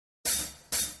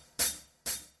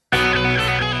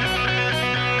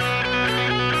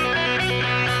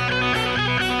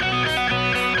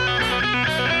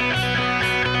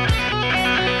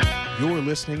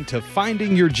listening to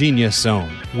Finding Your Genius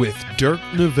Zone with Dirk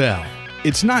Nevelle.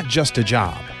 It's not just a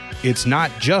job. It's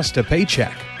not just a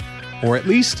paycheck. Or at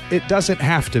least it doesn't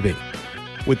have to be.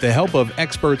 With the help of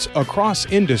experts across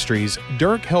industries,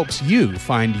 Dirk helps you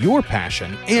find your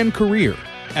passion and career,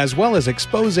 as well as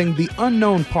exposing the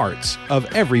unknown parts of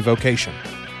every vocation.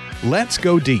 Let's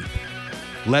go deep.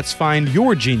 Let's find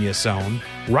your genius zone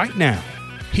right now.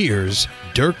 Here's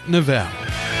Dirk Nevelle.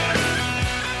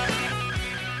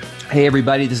 Hey,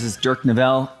 everybody, this is Dirk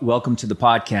Nevelle. Welcome to the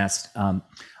podcast.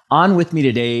 On with me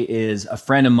today is a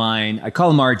friend of mine. I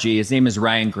call him RG. His name is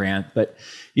Ryan Grant. But,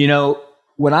 you know,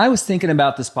 when I was thinking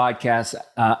about this podcast,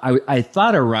 I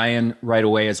thought of Ryan right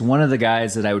away as one of the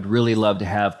guys that I would really love to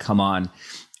have come on.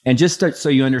 And just so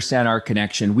you understand our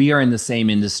connection, we are in the same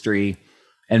industry.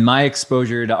 And my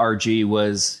exposure to RG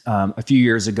was a few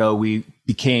years ago. We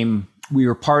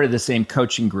were part of the same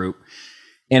coaching group.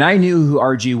 And I knew who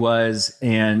RG was.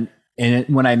 And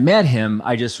when I met him,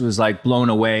 I just was like blown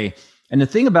away. And the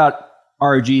thing about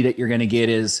RG that you're going to get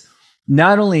is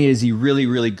not only is he really,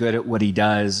 really good at what he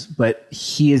does, but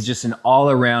he is just an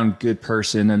all around good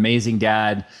person, amazing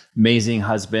dad, amazing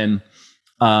husband,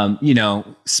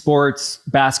 sports,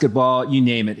 basketball, you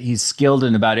name it. He's skilled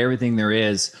in about everything there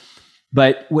is.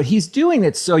 But what he's doing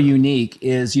that's so unique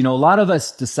is, a lot of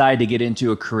us decide to get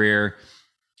into a career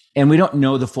and we don't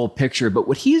know the full picture, but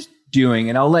what he's doing,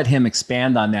 and I'll let him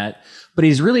expand on that, but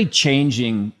he's really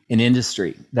changing an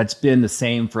industry that's been the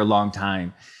same for a long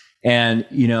time. And,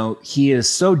 he is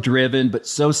so driven, but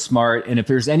so smart. And if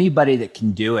there's anybody that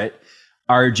can do it,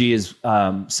 RG is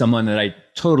someone that I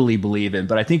totally believe in.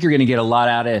 But I think you're going to get a lot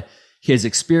out of his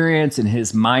experience and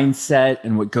his mindset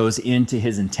and what goes into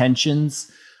his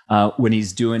intentions when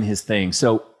he's doing his thing.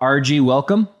 So RG,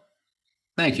 welcome.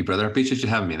 Thank you, brother. I appreciate you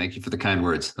having me. Thank you for the kind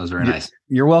words. That was very nice.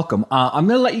 You're welcome. I'm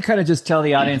going to let you kind of just tell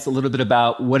the audience a little bit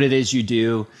about what it is you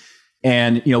do.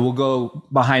 And, we'll go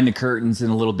behind the curtains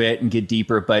in a little bit and get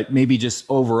deeper, but maybe just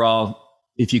overall,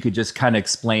 if you could just kind of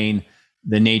explain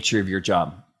the nature of your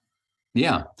job.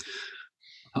 Yeah.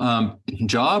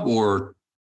 Job or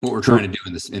what we're trying to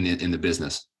do in the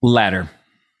business? Latter.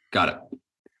 Got it.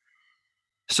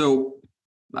 So,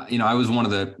 I was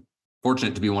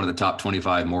fortunate to be one of the top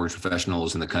 25 mortgage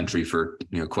professionals in the country for,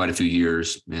 quite a few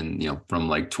years and, from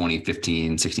like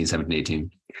 2015, 16, 17,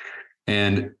 18.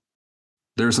 And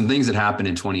there are some things that happened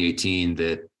in 2018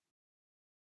 that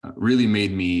really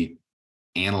made me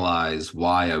analyze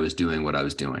why I was doing what I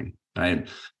was doing, right?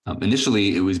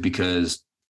 Initially, it was because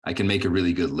I can make a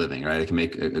really good living, right? I can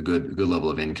make a good level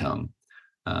of income.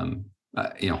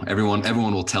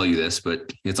 Everyone will tell you this,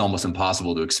 but it's almost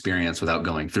impossible to experience without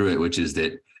going through it, which is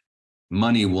that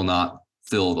money will not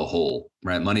fill the hole,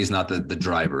 right? Money is not the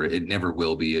driver. It never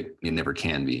will be. It never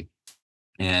can be.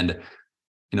 And,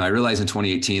 I realized in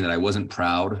 2018 that I wasn't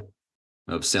proud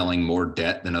of selling more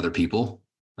debt than other people.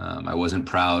 I wasn't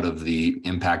proud of the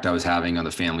impact I was having on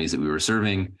the families that we were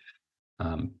serving.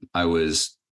 I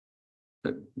was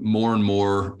more and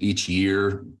more each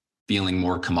year feeling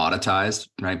more commoditized,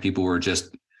 right? People were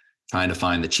just trying to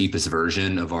find the cheapest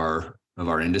version of our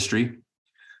industry.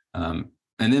 And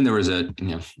then there was an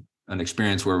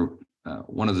experience where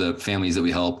one of the families that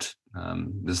we helped,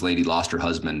 this lady lost her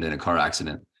husband in a car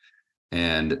accident.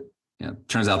 And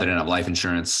turns out they didn't have life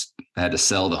insurance. They had to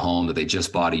sell the home that they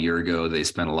just bought a year ago. They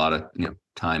spent a lot of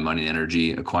time, money, and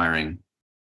energy acquiring.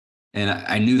 And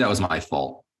I knew that was my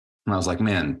fault. And I was like,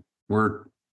 man, we're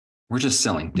just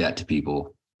selling debt to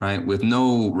people, right? With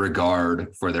no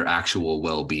regard for their actual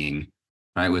well-being,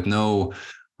 right? With no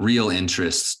real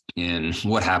interest in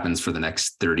what happens for the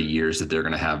next 30 years that they're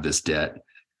going to have this debt.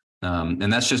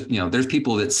 And that's just, there's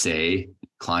people that say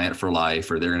client for life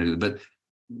or they're going to do, but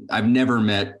I've never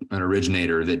met an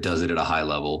originator that does it at a high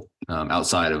level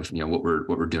outside of what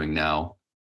we're doing now,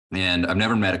 and I've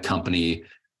never met a company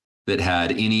that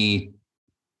had any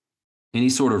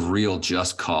sort of real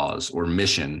just cause or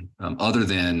mission other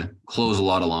than close a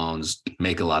lot of loans,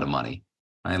 make a lot of money.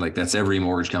 Right, like that's every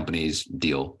mortgage company's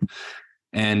deal,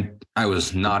 and I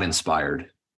was not inspired.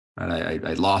 Right?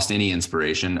 I lost any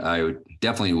inspiration. I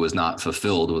definitely was not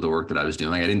fulfilled with the work that I was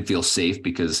doing. I didn't feel safe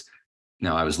because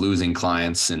I was losing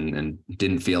clients and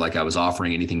didn't feel like I was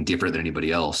offering anything different than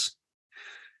anybody else.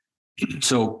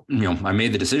 So, I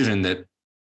made the decision that,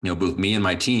 both me and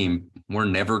my team, we're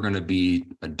never going to be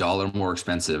a dollar more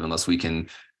expensive unless we can,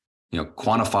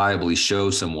 quantifiably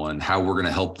show someone how we're going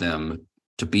to help them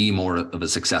to be more of a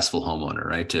successful homeowner,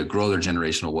 right? To grow their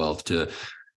generational wealth, to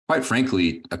quite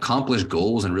frankly, accomplish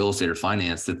goals in real estate or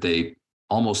finance that they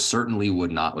almost certainly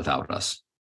would not without us.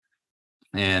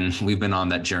 And we've been on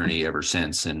that journey ever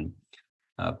since. And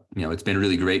It's been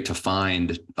really great to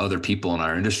find other people in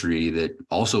our industry that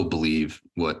also believe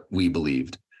what we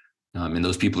believed. And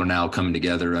those people are now coming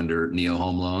together under Neo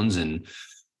Home Loans. And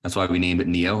that's why we named it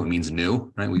Neo. It means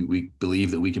new, right? We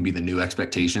believe that we can be the new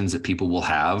expectations that people will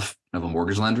have of a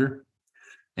mortgage lender.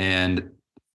 And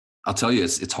I'll tell you,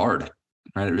 it's hard,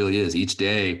 right? It really is. Each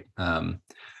day the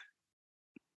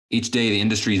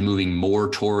industry is moving more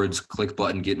towards click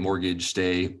button, get mortgage,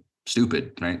 stay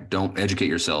stupid, right? Don't educate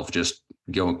yourself, just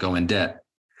go in debt.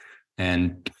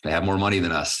 And they have more money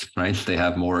than us, right? They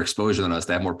have more exposure than us.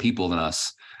 They have more people than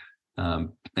us.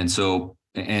 And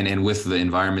with the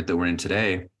environment that we're in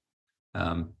today,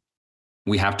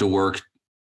 we have to work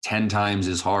 10 times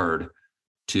as hard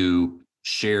to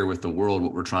share with the world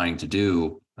what we're trying to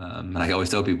do. And I always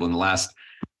tell people in the last,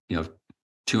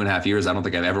 2.5 years, I don't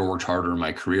think I've ever worked harder in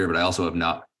my career, but I also have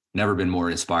never been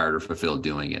more inspired or fulfilled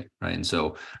doing it. Right. And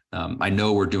so, I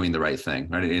know we're doing the right thing,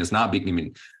 right? And it's not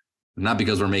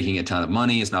because we're making a ton of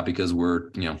money. It's not because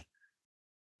we're,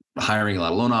 hiring a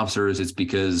lot of loan officers. It's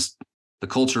because the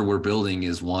culture we're building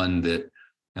is one that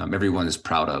everyone is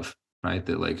proud of, right?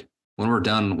 That like when we're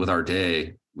done with our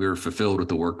day, we're fulfilled with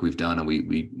the work we've done. And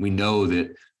we know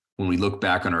that when we look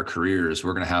back on our careers,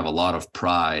 we're going to have a lot of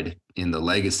pride in the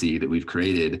legacy that we've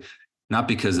created, not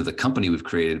because of the company we've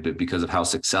created, but because of how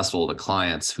successful the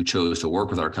clients who chose to work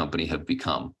with our company have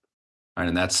become. Right.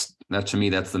 And that's to me,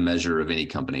 that's the measure of any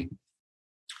company.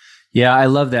 Yeah, I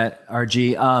love that,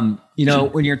 RG.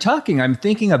 When you're talking, I'm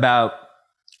thinking about,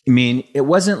 it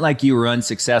wasn't like you were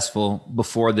unsuccessful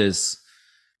before this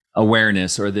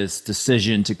awareness or this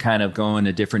decision to kind of go in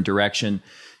a different direction.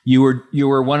 You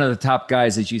were one of the top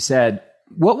guys, as you said.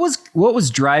 What was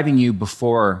driving you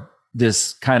before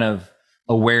this kind of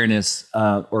awareness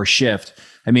or shift?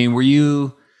 Were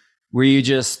you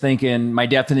just thinking my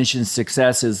definition of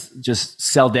success is just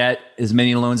sell debt, as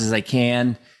many loans as I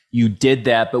can? You did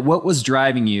that, but what was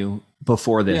driving you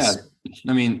before this?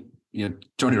 Yeah.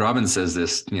 Tony Robbins says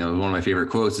this, one of my favorite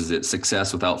quotes is that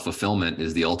success without fulfillment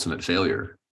is the ultimate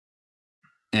failure.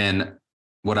 And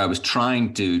what I was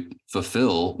trying to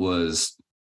fulfill was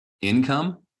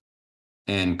income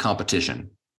and competition,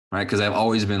 right? Because I've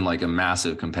always been like a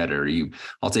massive competitor.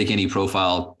 I'll take any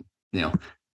profile,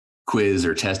 quiz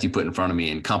or test you put in front of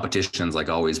me, and competition's like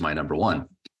always my number one,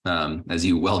 as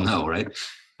you well know, right?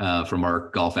 From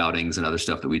our golf outings and other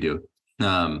stuff that we do.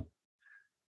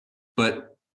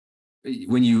 But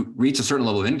when you reach a certain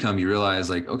level of income, you realize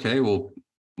like, okay, well,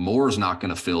 more is not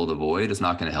going to fill the void. It's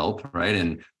not going to help. Right.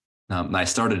 And I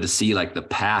started to see like the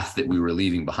path that we were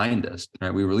leaving behind us.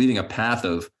 Right. We were leaving a path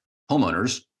of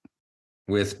homeowners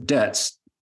with debts,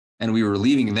 and we were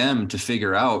leaving them to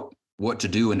figure out what to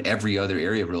do in every other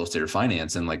area of real estate or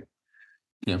finance. And like,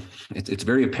 it's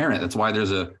very apparent. That's why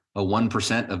there's a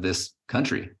 1% of this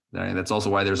country. Right? That's also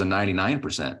why there's a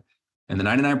 99%. And the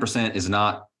 99% is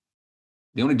not,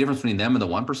 the only difference between them and the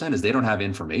 1% is they don't have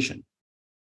information,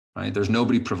 right? There's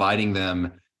nobody providing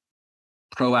them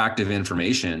proactive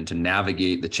information to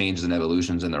navigate the changes and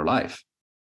evolutions in their life.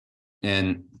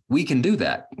 And we can do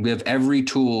that. We have every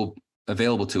tool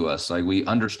available to us. Like we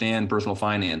understand personal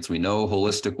finance. We know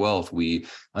holistic wealth. We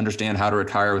understand how to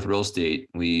retire with real estate.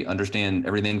 We understand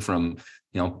everything from,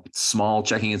 small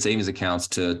checking and savings accounts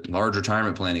to large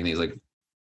retirement planning things. Like,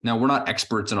 now we're not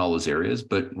experts in all those areas,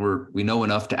 but we know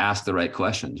enough to ask the right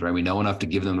questions, right? We know enough to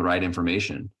give them the right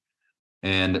information.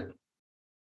 And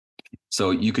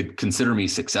so you could consider me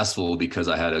successful because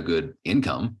I had a good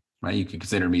income, right? You could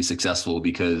consider me successful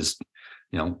because,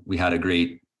 we had a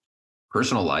great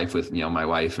personal life with, my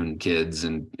wife and kids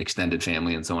and extended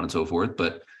family and so on and so forth.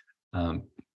 But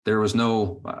there was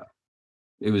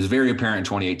it was very apparent in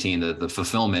 2018 that the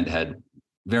fulfillment had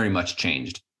very much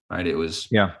changed, right? It was,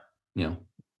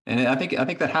 and I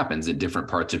think that happens in different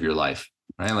parts of your life,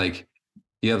 right? Like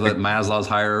you have like Maslow's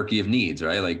hierarchy of needs,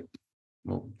 right? Like,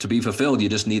 well, to be fulfilled, you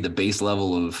just need the base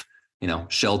level of,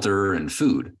 shelter and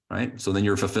food, right? So then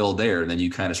you're fulfilled there. And then you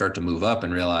kind of start to move up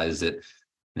and realize that,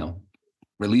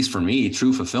 at least for me,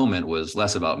 true fulfillment was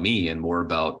less about me and more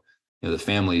about, the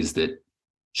families that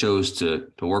chose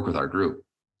to work with our group.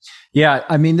 Yeah.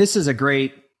 This is a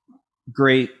great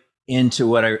into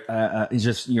what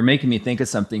you're making me think of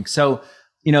something. So,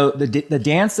 the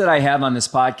dance that I have on this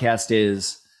podcast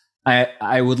is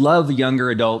I would love younger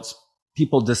adults,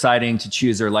 people deciding to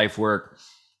choose their life work,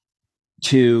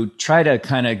 to try to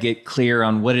kind of get clear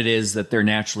on what it is that they're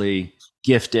naturally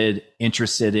gifted,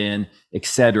 interested in, et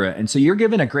cetera. And so you're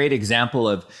giving a great example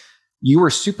of you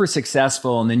were super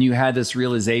successful and then you had this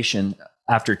realization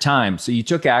after time. So you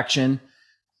took action,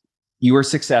 you were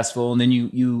successful, and then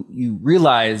you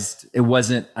realized it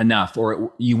wasn't enough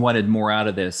or you wanted more out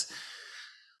of this.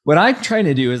 what I'm trying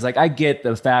to do is like, I get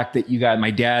the fact that you got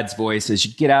my dad's voice is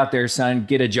you get out there, son,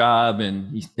 get a job,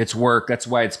 and it's work. That's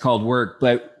why it's called work.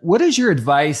 But what is your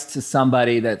advice to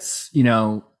somebody that's,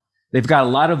 they've got a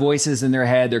lot of voices in their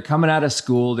head. They're coming out of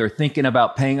school. They're thinking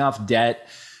about paying off debt,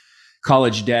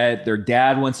 college debt. Their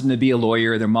dad wants them to be a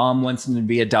lawyer. Their mom wants them to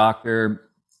be a doctor.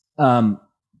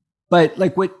 But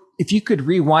like, what if you could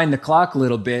rewind the clock a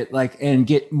little bit, like, and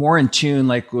get more in tune,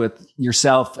 like with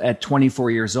yourself at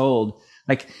 24 years old,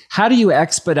 like, how do you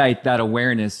expedite that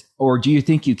awareness, or do you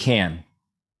think you can?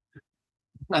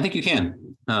 I think you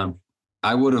can.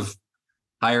 I would have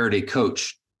hired a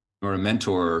coach or a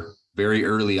mentor very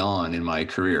early on in my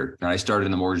career. I started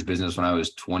in the mortgage business when I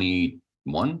was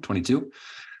 21, 22.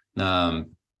 I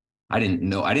didn't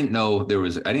know I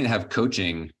didn't have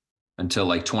coaching until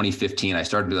like 2015. I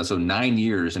started to do that. So 9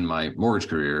 years in my mortgage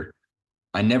career,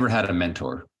 I never had a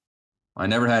mentor. I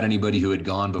never had anybody who had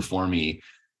gone before me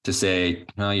to say,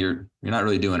 no, you're not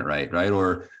really doing it right. Right.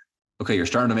 Or, okay, you're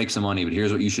starting to make some money, but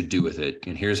here's what you should do with it.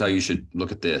 And here's how you should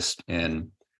look at this. And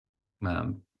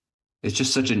it's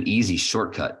just such an easy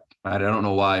shortcut. Right? I don't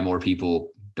know why more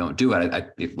people don't do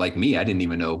it. Like me, I didn't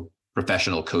even know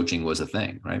professional coaching was a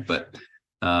thing. Right. But,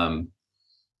 a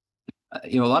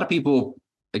lot of people,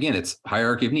 again, it's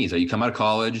hierarchy of needs. You come out of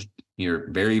college, you're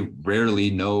very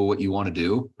rarely know what you want to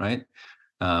do, right?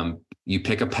 You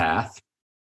pick a path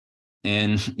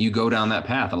and you go down that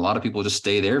path. And a lot of people just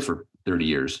stay there for 30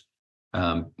 years.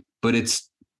 But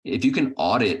if you can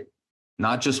audit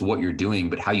not just what you're doing,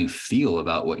 but how you feel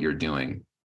about what you're doing.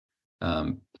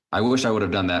 I wish I would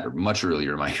have done that much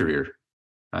earlier in my career.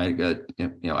 I got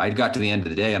to the end of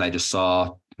the day and I just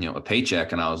saw, a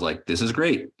paycheck and I was like, this is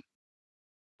great.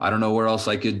 I don't know where else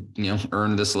I could,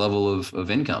 earn this level of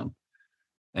income.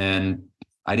 And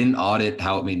I didn't audit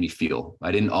how it made me feel.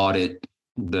 I didn't audit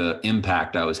the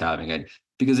impact I was having.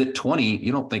 Because at 20,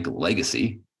 you don't think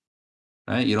legacy,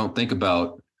 right? You don't think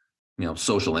about,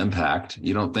 social impact.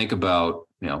 You don't think about,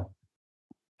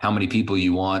 how many people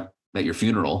you want at your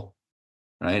funeral,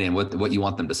 right? And what you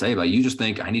want them to say about you. You just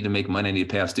think, I need to make money. I need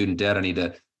to pay off student debt. I need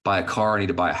to buy a car. I need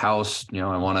to buy a house.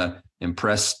 I want to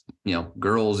impress,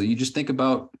 girls. You just think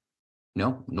about,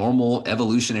 normal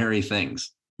evolutionary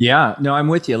things. Yeah, no, I'm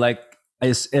with you. Like,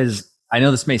 as I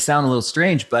know this may sound a little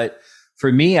strange, but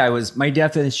for me, my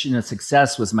definition of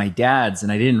success was my dad's,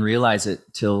 and I didn't realize it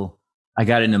till I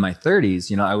got into my 30s.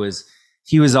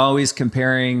 He was always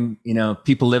comparing,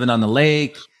 people living on the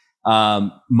lake,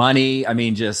 money. I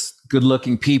mean, just good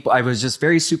looking people. I was just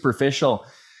very superficial.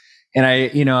 And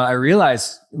I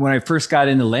realized when I first got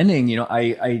into lending,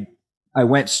 I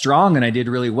went strong and I did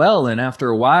really well. And after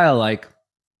a while, like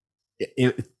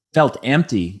it felt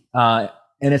empty. And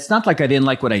it's not like I didn't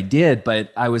like what I did,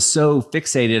 but I was so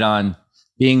fixated on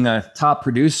being a top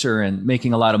producer and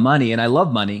making a lot of money. And I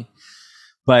love money,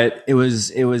 but it was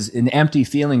an empty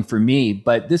feeling for me.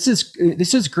 But this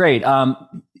is great.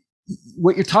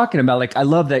 What you're talking about, like, I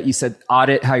love that you said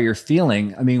audit how you're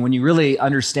feeling. I mean, when you really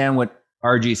understand what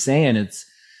RG's saying, it's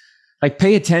like,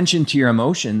 pay attention to your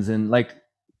emotions. And like,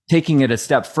 taking it a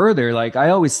step further, like I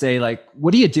always say, like,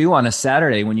 what do you do on a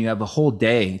Saturday when you have a whole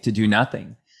day to do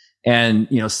nothing? And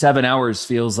 7 hours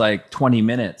feels like 20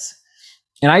 minutes.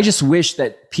 And I just wish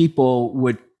that people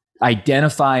would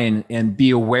identify and be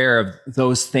aware of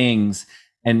those things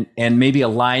and maybe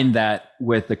align that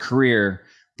with the career.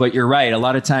 But you're right, a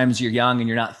lot of times you're young and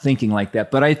you're not thinking like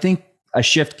that. But I think a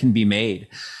shift can be made.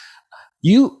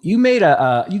 You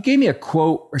gave me a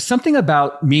quote or something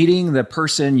about meeting the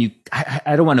person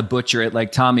I don't want to butcher it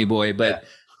like Tommy Boy, but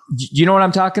you know what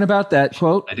I'm talking about? That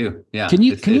quote? I do. Yeah. Can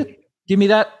you give me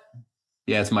that?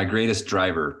 Yeah. It's my greatest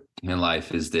driver in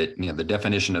life is that, the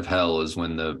definition of hell is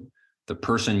when the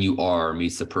person you are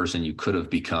meets the person you could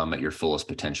have become at your fullest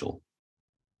potential.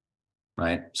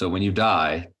 Right. So when you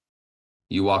die,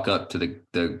 you walk up to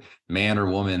the man or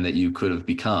woman that you could have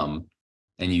become,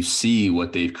 and you see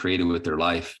what they've created with their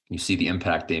life. You see the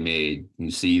impact they made.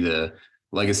 You see the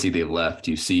legacy they've left.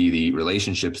 You see the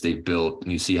relationships they've built.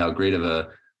 And you see how great of a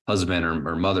husband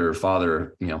or mother or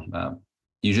father,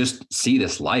 you just see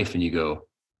this life and you go,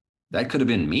 that could have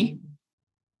been me,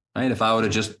 right? If I would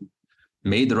have just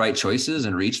made the right choices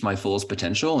and reached my fullest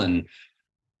potential. And,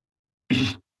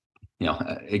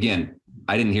 again,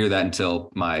 I didn't hear that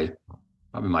until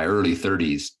probably my early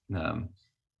 30s.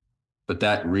 But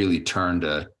that really turned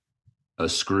a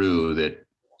screw that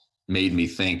made me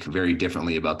think very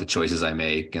differently about the choices I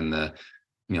make and the,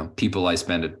 people I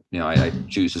I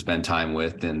choose to spend time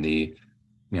with, and the,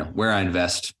 where I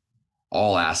invest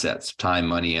all assets, time,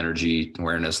 money, energy,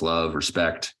 awareness, love,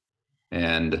 respect.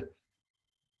 And,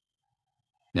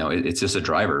 it's just a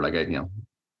driver. Like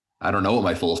I don't know what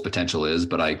my fullest potential is,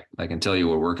 but I can tell you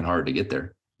we're working hard to get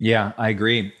there. Yeah, I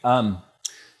agree.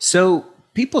 So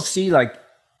people see like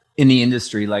in the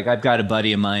industry, like I've got a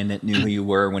buddy of mine that knew who you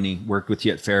were when he worked with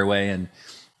you at Fairway, and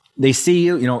they see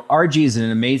you, RG is an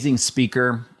amazing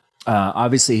speaker.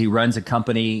 Obviously he runs a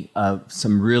company of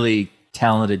some really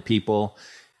talented people,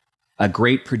 a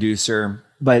great producer,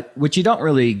 but what you don't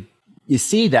really, you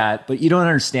see that, but you don't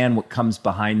understand what comes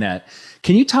behind that.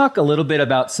 Can you talk a little bit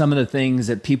about some of the things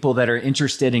that people that are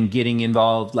interested in getting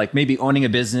involved, like maybe owning a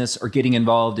business or getting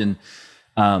involved in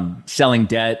selling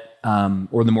debt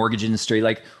or the mortgage industry?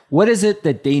 Like, what is it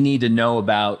that they need to know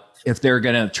about if they're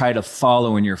going to try to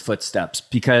follow in your footsteps?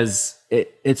 Because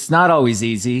it's not always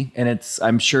easy. And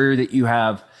I'm sure that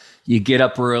you get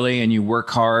up early and you work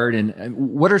hard. And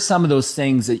what are some of those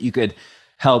things that you could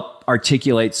help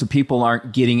articulate so people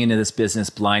aren't getting into this business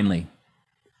blindly?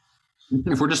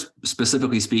 If we're just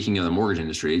specifically speaking of the mortgage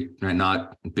industry, right,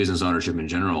 not business ownership in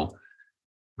general,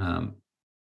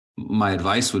 my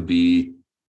advice would be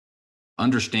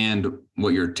understand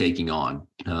what you're taking on.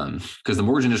 Because the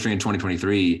mortgage industry in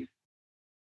 2023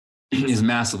 is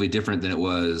massively different than it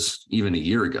was even a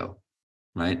year ago,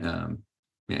 right?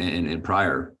 And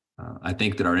prior. I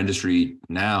think that our industry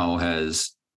now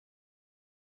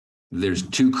there's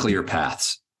two clear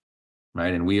paths,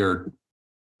 right? And we're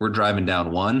driving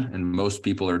down one, and most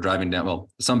people are driving down, well,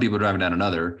 some people are driving down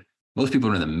another. Most people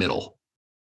are in the middle.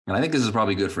 And I think this is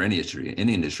probably good for any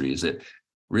industry, is that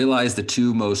realize the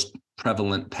two most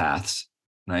prevalent paths,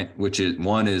 right? Which is,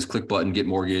 one is click button, get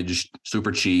mortgage,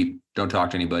 super cheap, don't talk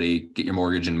to anybody, get your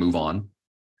mortgage and move on.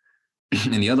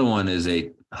 And the other one is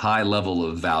a high level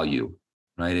of value,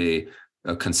 right?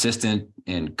 A consistent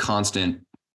and constant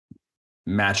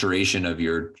maturation of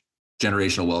your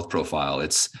generational wealth profile.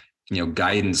 It's,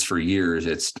 guidance for years.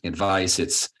 It's advice.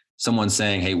 It's someone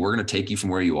saying, hey, we're going to take you from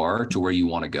where you are to where you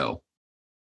want to go.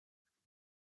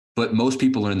 But most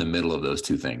people are in the middle of those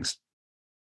two things.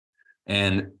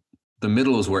 And the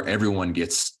middle is where everyone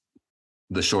gets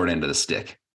the short end of the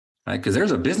stick, right? Because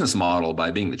there's a business model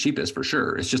by being the cheapest for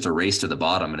sure. It's just a race to the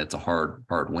bottom, and it's a hard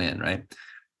win, right?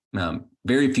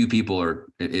 Very few people are,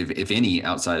 if any,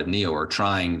 outside of NEO are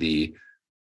trying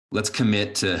let's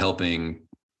commit to helping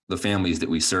the families that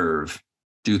we serve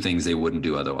do things they wouldn't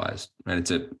do otherwise, right?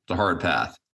 It's a hard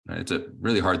path, right? It's a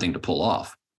really hard thing to pull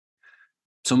off.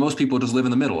 So most people just live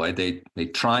in the middle, right? They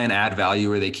try and add value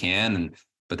where they can,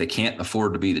 but they can't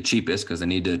afford to be the cheapest because they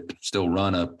need to still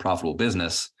run a profitable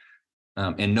business.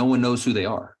 And no one knows who they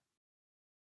are,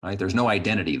 right? There's no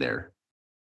identity there,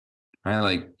 right?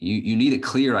 Like you need a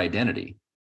clear identity.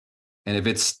 And if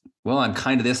it's, well, I'm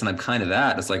kind of this and I'm kind of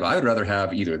that, it's like, well, I would rather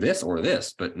have either this or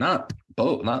this, but not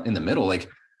both, not in the middle. Like,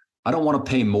 I don't want to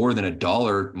pay more than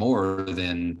 $1 more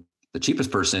than the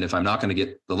cheapest person if I'm not going to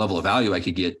get the level of value I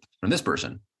could get from this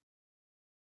person.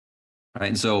 Right.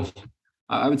 And so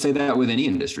I would say that with any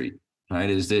industry, right,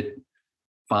 is that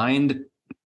find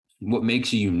what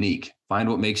makes you unique, find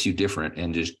what makes you different,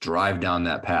 and just drive down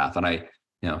that path. And I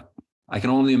can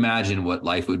only imagine what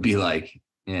life would be like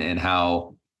and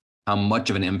how much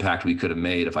of an impact we could have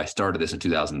made if I started this in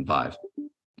 2005,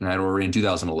 right? Or in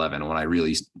 2011, when I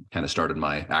really kind of started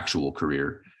my actual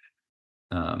career.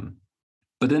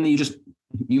 But then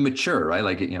you mature, right?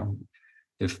 Like,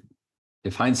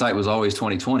 if hindsight was always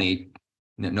 2020,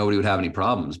 nobody would have any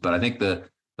problems. But I think the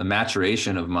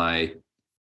maturation of my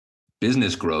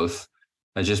business growth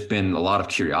has just been a lot of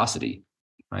curiosity,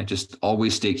 right? Just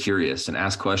always stay curious and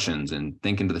ask questions and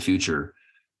think into the future.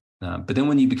 But then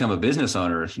when you become a business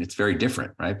owner, it's very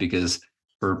different, right? Because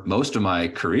for most of my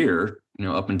career,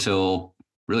 up until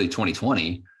really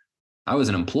 2020, I was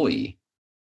an employee,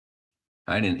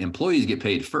 right? And employees get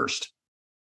paid first.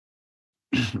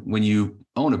 When you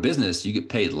own a business, you get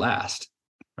paid last,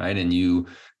 right? And you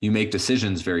make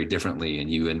decisions very differently,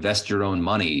 and you invest your own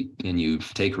money, and you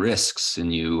take risks,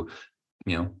 and you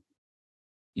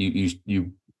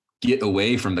get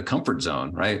away from the comfort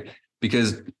zone, right?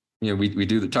 Because we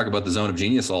do talk about the zone of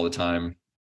genius all the time.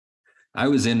 I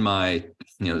was in my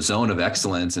zone of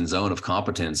excellence and zone of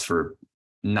competence for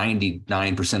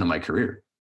 99% of my career,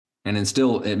 and then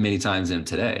still at many times in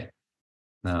today.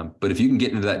 But if you can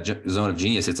get into that zone of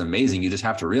genius, it's amazing. You just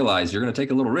have to realize you're going to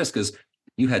take a little risk because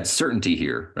you had certainty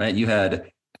here, right? You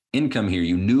had income here.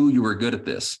 You knew you were good at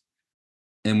this.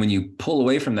 And when you pull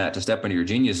away from that to step into your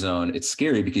genius zone, it's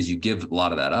scary because you give a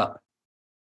lot of that up.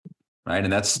 Right.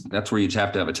 And that's where you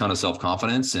have to have a ton of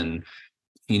self-confidence, and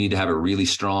you need to have a really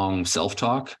strong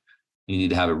self-talk. You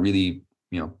need to have a really,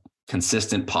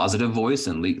 consistent positive voice,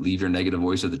 and leave your negative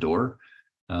voice at the door.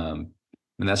 And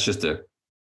that's just a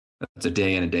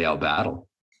day in and day out battle.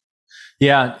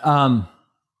 Yeah.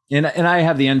 And I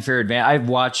have the unfair advantage. I've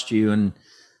watched you and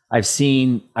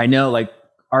I know like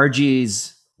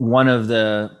RG's one of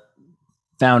the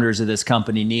founders of this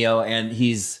company, Neo, and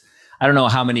I don't know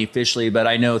how many officially, but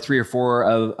I know 3 or 4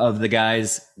 of the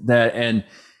guys that, and,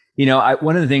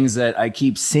 one of the things that I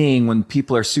keep seeing when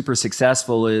people are super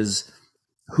successful is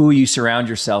who you surround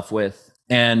yourself with.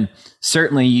 And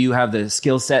certainly you have the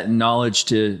skill set and knowledge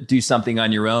to do something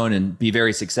on your own and be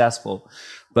very successful.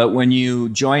 But when you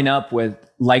join up with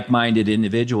like-minded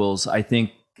individuals, I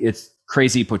think it's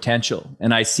crazy potential.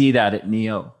 And I see that at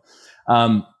Neo.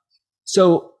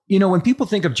 So, when people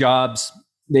think of jobs,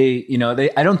 I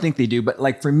don't think they do, but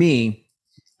like for me,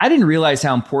 I didn't realize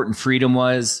how important freedom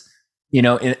was.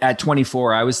 At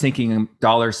 24, I was thinking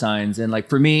dollar signs. And like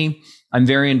for me, I'm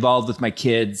very involved with my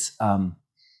kids.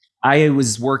 I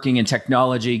was working in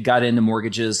technology, got into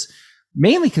mortgages,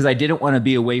 mainly because I didn't want to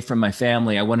be away from my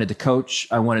family. I wanted to coach.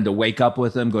 I wanted to wake up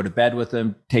with them, go to bed with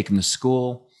them, take them to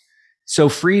school. So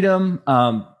freedom,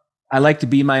 I like to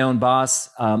be my own boss.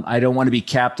 I don't want to be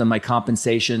capped on my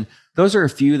compensation. Those are a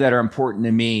few that are important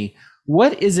to me.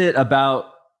 What is it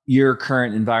about your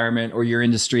current environment or your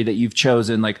industry that you've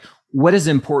chosen? Like, what is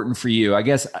important for you? I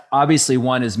guess, obviously,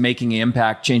 one is making an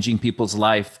impact, changing people's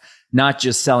life, not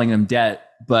just selling them debt,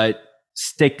 but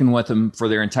sticking with them for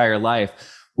their entire life.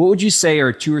 What would you say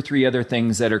are 2 or 3 other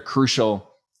things that are crucial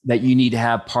that you need to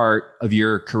have part of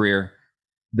your career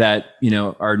that,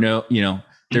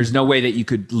 there's no way that you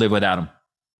could live without them?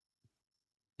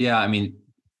 Yeah. I mean,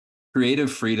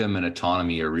 creative freedom and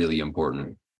autonomy are really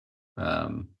important.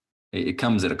 It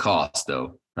comes at a cost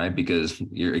though, right? Because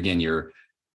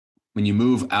when you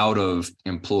move out of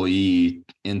employee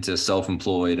into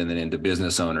self-employed and then into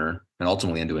business owner and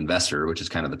ultimately into investor, which is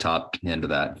kind of the top end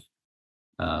of that,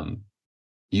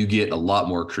 you get a lot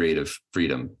more creative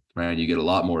freedom, right? You get a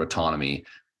lot more autonomy.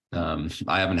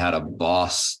 I haven't had a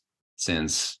boss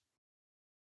since,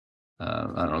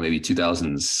 I don't know, maybe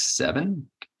 2007,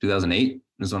 2008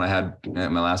 is when I had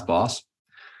my last boss.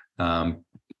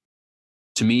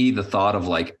 To me, the thought of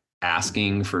like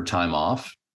asking for time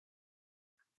off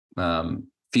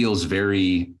feels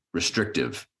very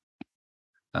restrictive.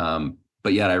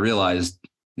 But yet I realized,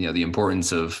 the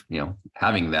importance of,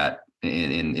 having that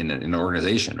in an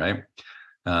organization, right?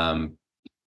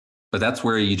 But that's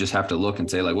where you just have to look and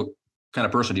say, like, what kind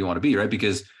of person do you want to be, right?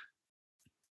 Because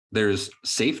there's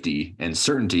safety and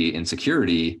certainty and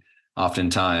security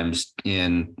oftentimes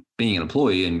in being an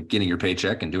employee and getting your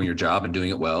paycheck and doing your job and doing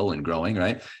it well and growing,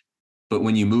 right? But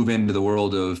when you move into the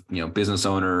world of, business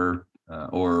owner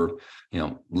or,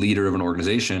 leader of an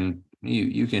organization,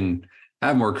 you can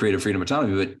have more creative freedom,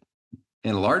 autonomy, but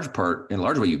in a large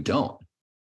way, you don't,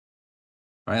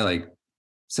 right? Like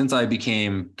since I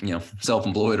became,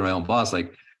 self-employed or my own boss,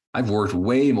 like I've worked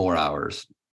way more hours,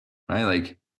 right?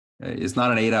 Like it's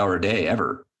not an 8-hour day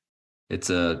ever. It's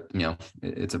a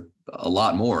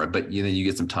lot more, but you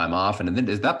get some time off. And then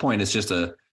at that point, it's just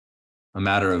a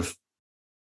matter of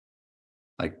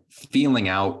like feeling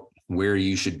out where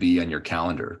you should be on your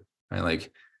calendar, right?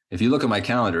 Like if you look at my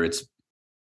calendar, it's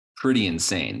pretty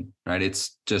insane, right?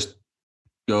 It's just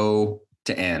go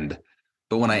to end.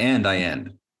 But when I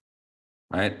end,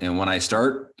 right? And when I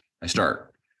start.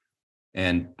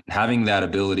 And having that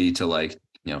ability to like,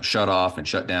 shut off and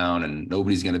shut down, and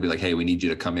nobody's going to be like, hey, we need you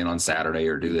to come in on Saturday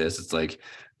or do this. It's like,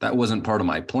 that wasn't part of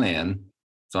my plan.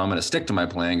 So I'm going to stick to my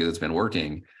plan because it's been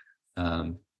working.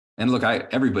 And look,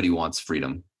 everybody wants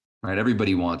freedom, right?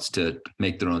 Everybody wants to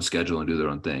make their own schedule and do their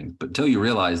own thing. But until you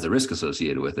realize the risk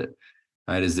associated with it,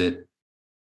 right? Is that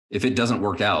if it doesn't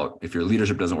work out, if your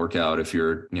leadership doesn't work out, if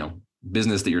your,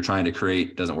 business that you're trying to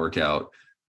create doesn't work out,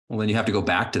 well, then you have to go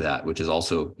back to that, which is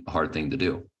also a hard thing to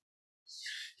do.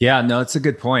 Yeah, no, it's a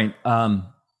good point.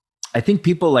 I think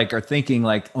people are thinking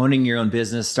like owning your own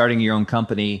business, starting your own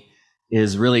company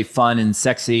is really fun and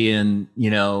sexy and,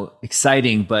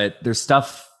 exciting, but there's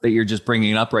stuff that you're just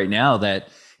bringing up right now that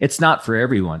it's not for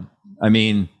everyone. I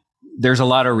mean, there's a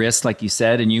lot of risk, like you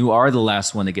said, and you are the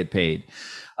last one to get paid.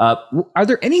 Are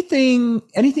there anything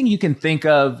you can think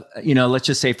of, let's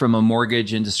just say from a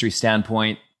mortgage industry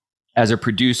standpoint, as a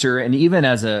producer and even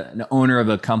as an owner of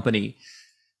a company,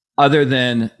 other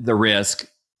than the risk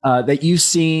that you've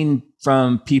seen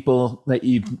from people that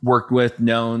you've worked with,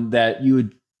 known, that you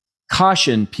would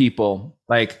caution people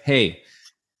like, hey,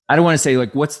 I don't want to say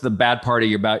like, what's the bad part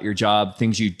about your job,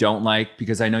 things you don't like,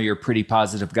 because I know you're a pretty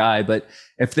positive guy. But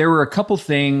if there were a couple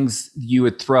things you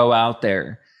would throw out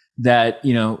there that,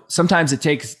 sometimes it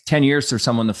takes 10 years for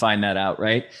someone to find that out,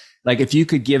 right? Like if you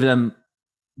could give them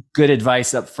good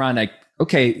advice up front, like,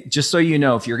 okay, just so you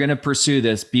know, if you're going to pursue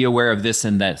this, be aware of this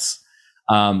and this.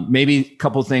 Maybe a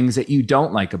couple things that you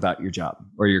don't like about your job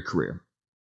or your career.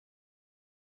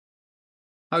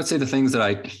 I would say the things that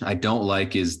I don't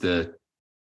like is the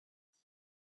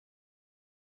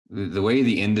way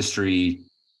the industry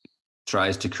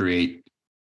tries to create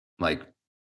like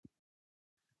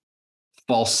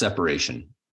false separation.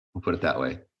 We'll put it that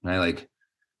way. Right?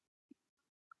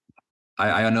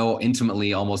 I know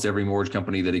intimately almost every mortgage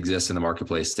company that exists in the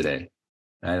marketplace today.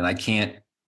 Right? And I can't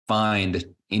find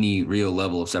any real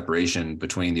level of separation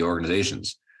between the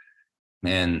organizations.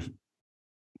 And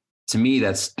to me,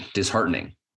 that's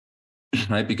disheartening,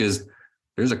 right? Because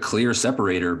there's a clear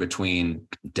separator between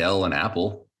Dell and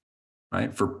Apple,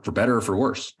 right? For better or for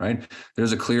worse, right?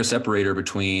 There's a clear separator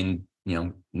between,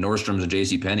 Nordstrom's and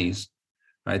JCPenney's,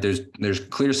 right? There's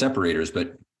clear separators,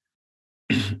 but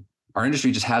our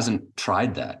industry just hasn't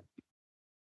tried that.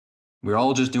 We're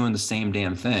all just doing the same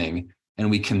damn thing. And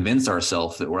we convince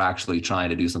ourselves that we're actually trying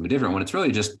to do something different when it's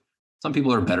really just some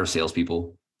people are better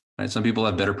salespeople, right? Some people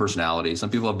have better personality.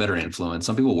 Some people have better influence.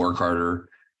 Some people work harder,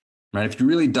 right? If you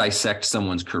really dissect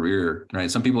someone's career, right?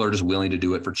 Some people are just willing to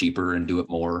do it for cheaper and do it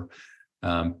more.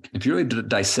 If you really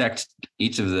dissect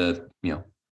each of the,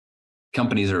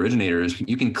 companies or originators,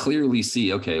 you can clearly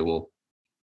see, okay, well,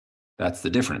 that's the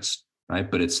difference, right?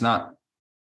 But it's not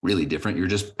really different. You're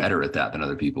just better at that than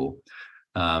other people.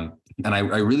 And I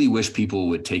really wish people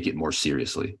would take it more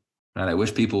seriously, right? I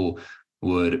wish people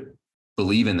would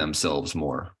believe in themselves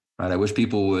more, right? I wish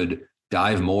people would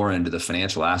dive more into the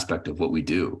financial aspect of what we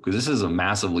do, because this is a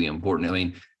massively important. I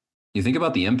mean, you think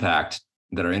about the impact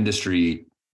that our industry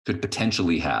could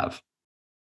potentially have,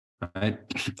 right?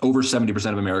 Over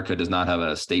 70% of America does not have an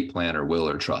estate plan or will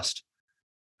or trust,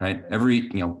 right?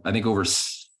 I think over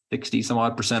 60 some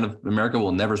odd percent of America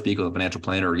will never speak with a financial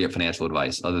planner or get financial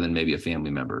advice other than maybe a family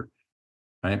member,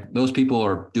 right? Those people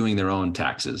are doing their own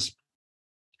taxes.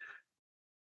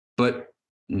 But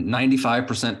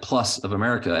 95% plus of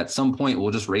America at some point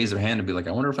will just raise their hand and be like,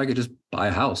 I wonder if I could just buy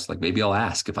a house. Like maybe I'll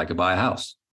ask if I could buy a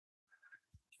house.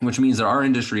 Which means that our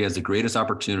industry has the greatest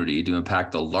opportunity to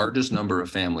impact the largest number of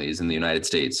families in the United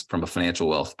States from a financial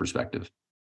wealth perspective.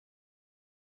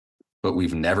 But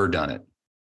we've never done it.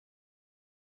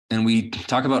 And we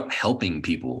talk about helping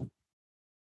people.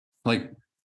 Like,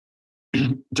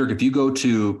 Dirk, if you go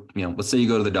to, let's say you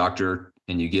go to the doctor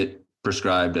and you get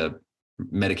prescribed a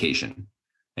medication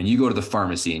and you go to the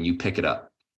pharmacy and you pick it up.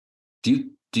 Do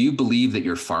you believe that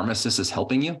your pharmacist is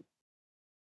helping you?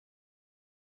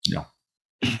 No.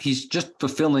 He's just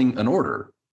fulfilling an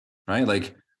order, right?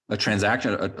 Like a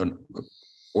transaction, an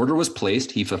order was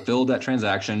placed, he fulfilled that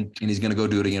transaction, and he's going to go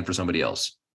do it again for somebody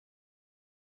else.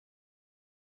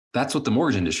 That's what the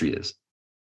mortgage industry is.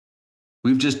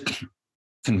 We've just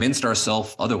convinced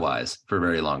ourselves otherwise for a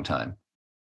very long time.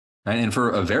 Right? And for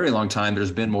a very long time,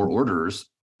 there's been more orders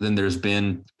than there's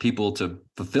been people to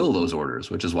fulfill those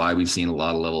orders, which is why we've seen a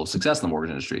lot of level of success in the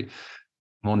mortgage industry.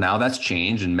 Well, now that's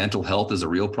changed, and mental health is a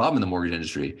real problem in the mortgage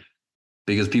industry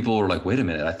because people are like, wait a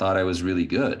minute, I thought I was really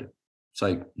good. It's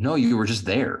like, no, you were just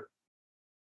there.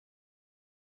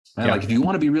 Right? Yeah. Like if you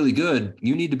want to be really good,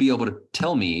 you need to be able to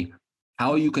tell me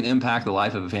how you can impact the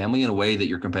life of a family in a way that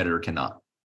your competitor cannot.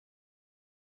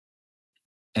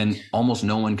 And almost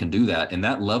no one can do that. And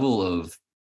that level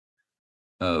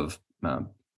of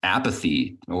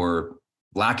apathy or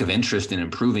lack of interest in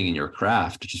improving in your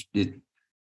craft,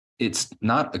 it's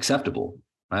not acceptable,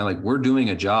 right? Like we're doing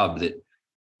a job that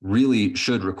really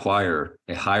should require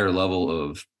a higher level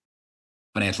of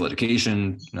financial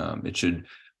education. It should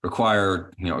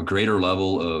require, a greater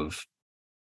level of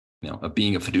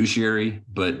being a fiduciary,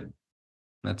 but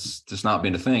that's just not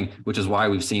been a thing, which is why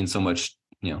we've seen so much,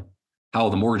 how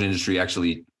the mortgage industry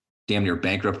actually damn near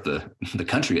bankrupt the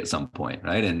country at some point,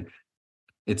 right? And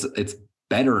it's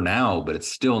better now, but it's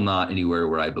still not anywhere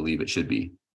where I believe it should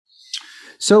be.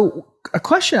 So a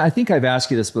question, I think I've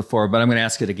asked you this before, but I'm going to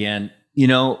ask it again.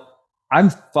 I'm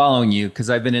following you because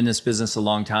I've been in this business a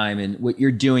long time, and what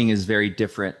you're doing is very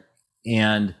different.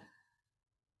 And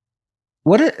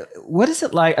what is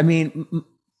it like? I mean,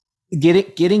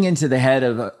 getting into the head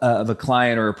of a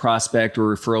client or a prospect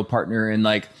or a referral partner, and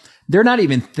like they're not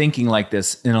even thinking like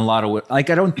this in a lot of ways.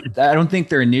 Like I don't think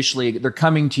they're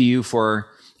coming to you for,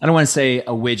 I don't want to say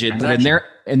a widget, but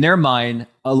in their mind,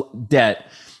 a debt.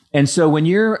 And so when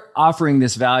you're offering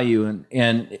this value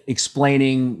and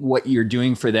explaining what you're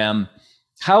doing for them,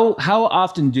 how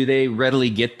often do they readily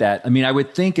get that? I mean, I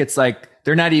would think it's like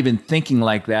they're not even thinking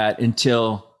like that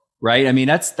until, right? I mean,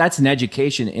 that's an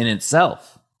education in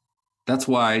itself. That's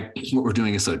why what we're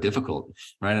doing is so difficult,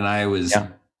 right? And I was,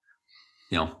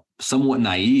 somewhat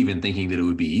naive in thinking that it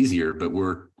would be easier, but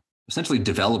we're essentially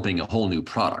developing a whole new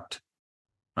product,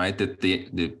 right?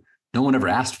 That no one ever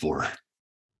asked for,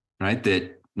 right?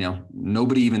 That,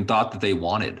 nobody even thought that they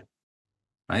wanted,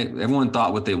 right? Everyone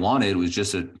thought what they wanted was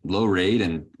just a low rate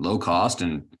and low cost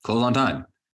and close on time,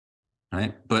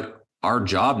 right? But our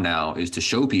job now is to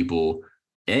show people,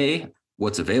 A,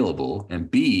 what's available, and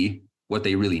B, what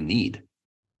they really need,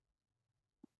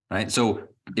 right? So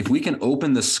if we can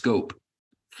open the scope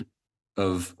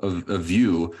of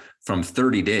view from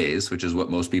 30 days, which is what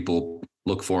most people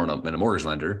look for in a mortgage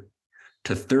lender,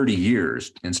 to 30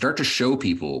 years, and start to show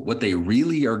people what they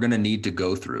really are going to need to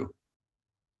go through,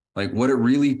 like what it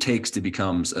really takes to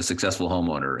become a successful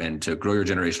homeowner and to grow your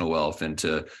generational wealth and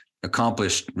to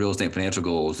accomplish real estate financial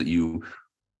goals that you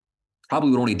probably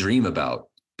would only dream about,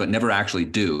 but never actually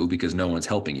do because no one's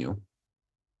helping you.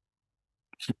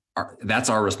 That's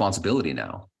our responsibility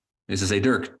now, is to say,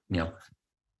 Dirk,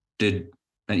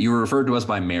 and you were referred to us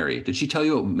by Mary. Did she tell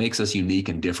you what makes us unique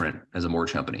and different as a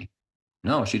mortgage company?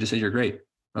 No, she just said you're great.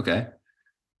 Okay.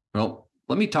 Well,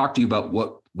 let me talk to you about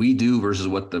what we do versus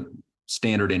what the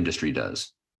standard industry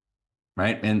does.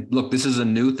 Right. And look, this is a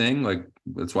new thing. Like,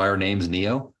 that's why our name's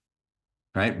Neo.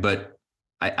 Right. But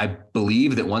I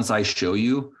believe that once I show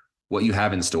you what you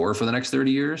have in store for the next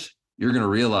 30 years, you're going to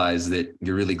realize that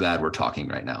you're really glad we're talking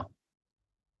right now.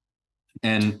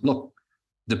 And look,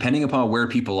 depending upon where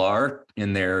people are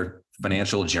in their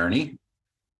financial journey,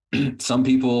 some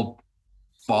people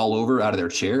fall over out of their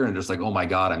chair and just like, oh my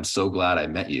God, I'm so glad I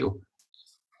met you,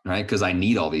 right? Because I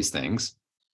need all these things.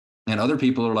 And other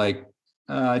people are like,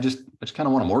 I just kind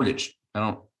of want a mortgage. I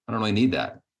don't really need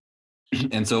that.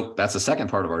 And so that's the second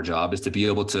part of our job, is to be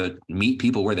able to meet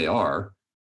people where they are,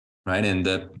 right? And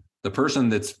the person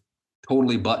that's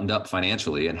totally buttoned up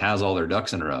financially and has all their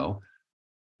ducks in a row,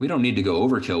 we don't need to go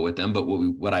overkill with them. But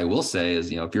what I will say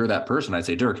is, if you're that person, I'd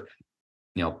say, Dirk,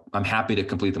 I'm happy to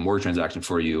complete the mortgage transaction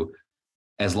for you,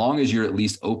 as long as you're at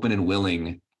least open and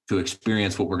willing to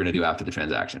experience what we're going to do after the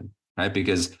transaction, right?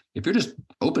 Because if you're just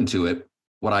open to it,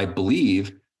 what I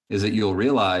believe is that you'll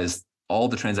realize all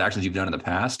the transactions you've done in the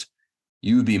past,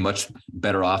 you would be much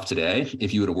better off today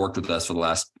if you would have worked with us for the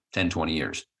last 10, 20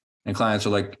 years. And clients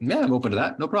are like, yeah, I'm open to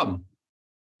that. No problem.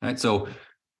 Right. So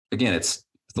again, it's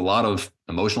a lot of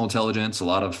emotional intelligence, a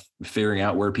lot of figuring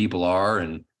out where people are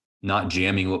and not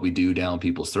jamming what we do down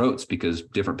people's throats, because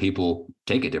different people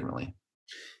take it differently.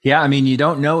 Yeah. I mean, you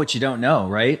don't know what you don't know.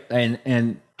 Right.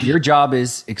 And your job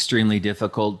is extremely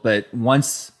difficult, but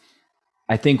once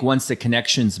the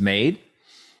connection's made,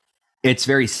 it's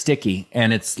very sticky,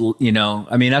 and it's,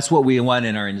 that's what we want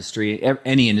in our industry.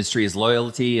 Any industry is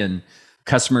loyalty and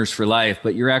customers for life,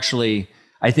 but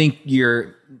I think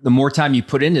the more time you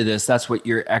put into this, that's what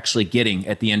you're actually getting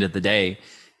at the end of the day,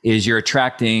 is you're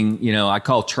attracting, I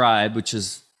call Tribe, which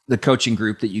is the coaching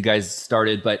group that you guys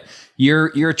started, but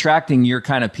you're attracting your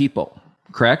kind of people,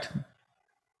 correct?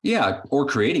 Yeah. Or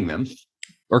creating them.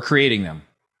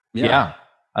 Yeah.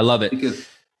 I love it.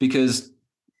 Because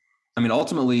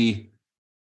ultimately,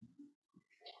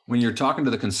 when you're talking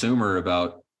to the consumer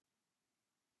about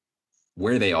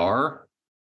where they are,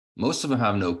 most of them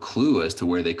have no clue as to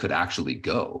where they could actually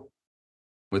go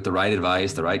with the right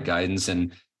advice, the right guidance.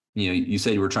 And, you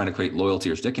said you were trying to create loyalty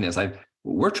or stickiness. What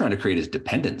we're trying to create is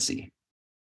dependency.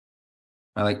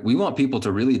 We want people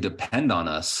to really depend on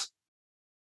us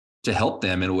to help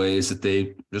them in ways that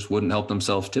they just wouldn't help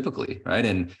themselves typically. Right.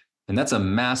 And that's a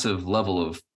massive level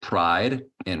of pride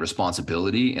and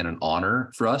responsibility and an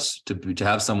honor for us to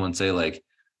have someone say, like,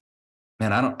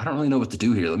 man, I don't really know what to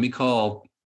do here. Let me call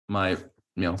my,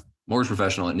 mortgage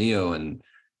professional at Neo and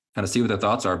kind of see what their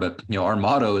thoughts are. But, our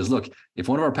motto is, look, if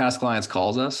one of our past clients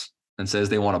calls us and says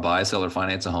they want to buy, sell, or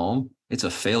finance a home, it's a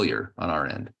failure on our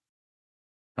end,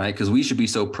 right? Because we should be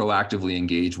so proactively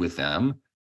engaged with them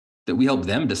that we help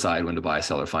them decide when to buy,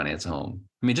 sell, or finance a home.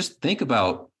 Just think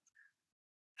about,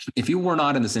 if you were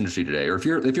not in this industry today, or if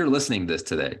you're listening to this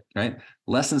today, right?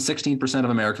 Less than 16% of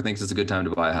America thinks it's a good time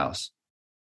to buy a house,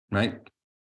 right?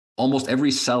 Almost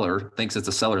every seller thinks it's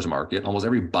a seller's market. Almost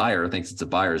every buyer thinks it's a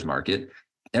buyer's market.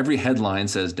 Every headline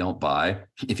says don't buy.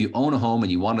 If you own a home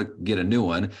and you want to get a new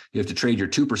one, you have to trade your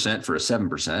 2% for a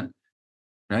 7%,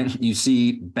 right? You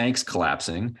see banks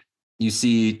collapsing. You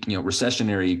see,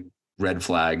 recessionary red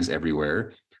flags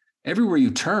everywhere. Everywhere you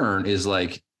turn is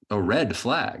like a red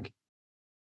flag.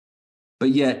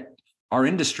 But yet our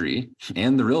industry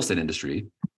and the real estate industry,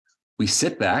 we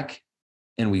sit back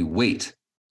and we wait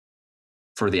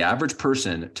for the average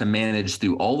person to manage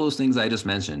through all those things I just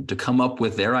mentioned, to come up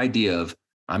with their idea of,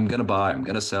 I'm going to buy, I'm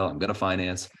going to sell, I'm going to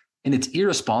finance. And it's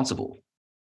irresponsible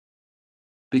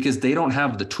because they don't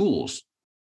have the tools.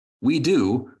 We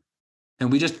do.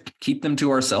 And we just keep them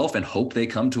to ourselves and hope they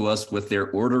come to us with their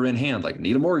order in hand, like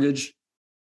need a mortgage.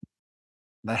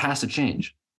 That has to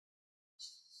change.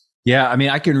 Yeah. I mean,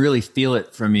 I can really feel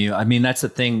it from you. I mean, that's the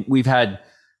thing. We've had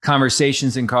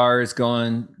conversations in cars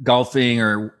going golfing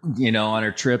or, on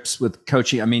our trips with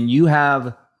coaching. I mean, you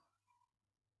have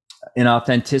an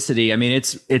authenticity. I mean,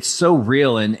 it's so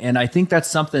real. And I think that's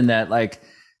something that, like,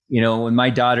 when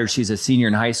my daughter, she's a senior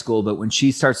in high school, but when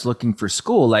she starts looking for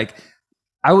school, like,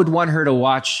 I would want her to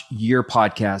watch your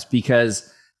podcast,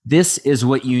 because this is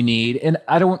what you need. And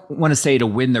I don't want to say to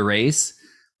win the race,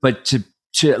 but to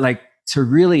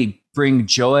really bring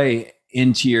joy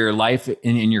into your life and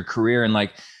in your career. And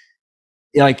like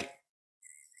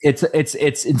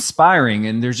it's inspiring.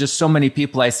 And there's just so many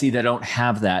people I see that don't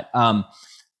have that.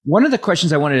 One of the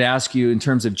questions I wanted to ask you in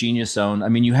terms of Genius Zone, I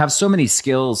mean, you have so many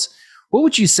skills. What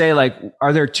would you say, like,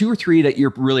 are there 2 or 3 that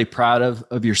you're really proud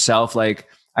of yourself? Like,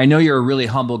 I know you're a really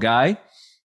humble guy,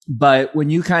 but when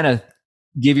you kind of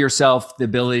give yourself the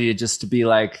ability to just to be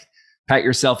like, pat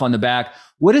yourself on the back,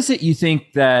 what is it you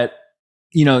think that,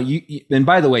 and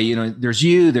by the way, there's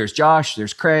you, there's Josh,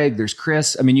 there's Craig, there's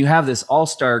Chris. I mean, you have this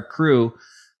all-star crew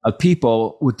of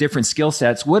people with different skill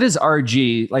sets. What is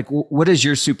RG? Like, what is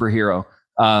your superhero,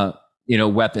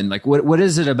 weapon? Like, what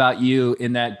is it about you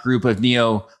in that group of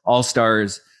Neo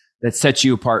all-stars that sets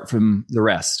you apart from the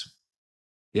rest?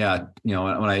 Yeah. When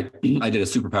I did a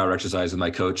superpower exercise with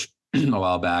my coach a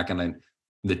while back, and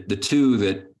the 2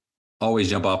 that always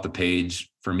jump off the page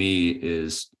for me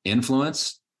is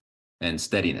influence and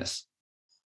steadiness.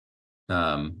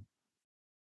 I'll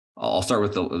start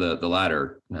with the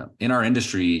latter. In our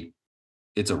industry,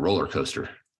 it's a roller coaster.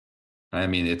 I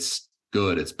mean, it's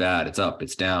good, it's bad, it's up,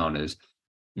 it's down.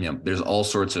 There's all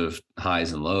sorts of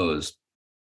highs and lows.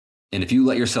 And if you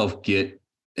let yourself get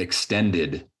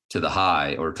extended to the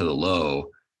high or to the low,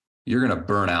 you're going to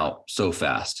burn out so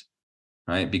fast,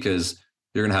 right? Because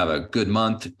you're going to have a good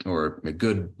month or a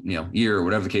good, year or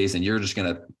whatever the case, and you're just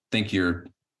going to think you're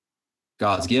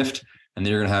God's gift. And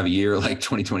then you're going to have a year like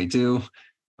 2022,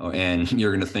 and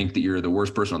you're going to think that you're the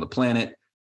worst person on the planet.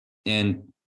 And,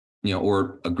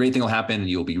 or a great thing will happen and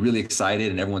you'll be really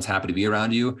excited and everyone's happy to be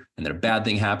around you. And then a bad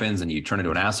thing happens and you turn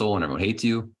into an asshole and everyone hates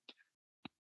you.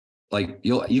 Like,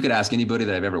 you could ask anybody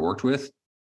that I've ever worked with.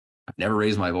 I've never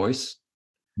raised my voice.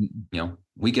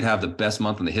 We could have the best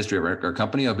month in the history of our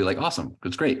company. I'll be like, awesome,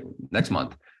 it's great. Next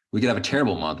month, we could have a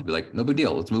terrible month. I'd be like, no big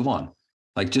deal, let's move on.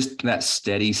 Like, just that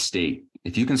steady state.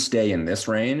 If you can stay in this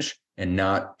range and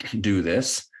not do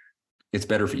this, it's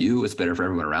better for you. It's better for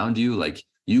everyone around you. Like,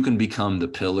 you can become the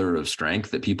pillar of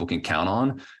strength that people can count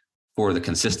on for the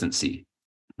consistency,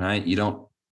 right? You don't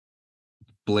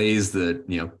blaze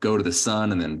go to the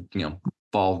sun and then,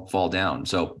 fall down.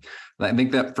 So I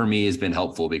think that for me has been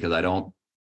helpful, because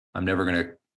I'm never going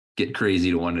to get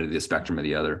crazy to one end of the spectrum or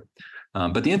the other.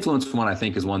 But the influence one, I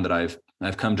think, is one that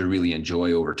I've come to really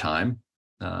enjoy over time.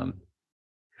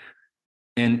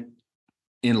 And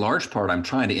in large part, I'm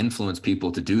trying to influence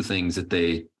people to do things that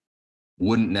they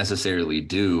wouldn't necessarily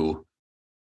do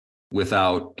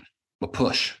without a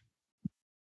push,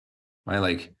 right?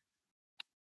 Like,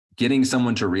 getting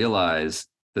someone to realize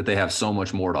that they have so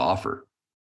much more to offer,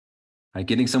 right?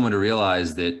 Getting someone to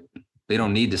realize that they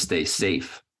don't need to stay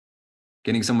safe,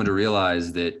 getting someone to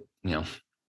realize that,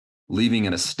 leaving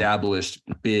an established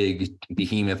big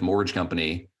behemoth mortgage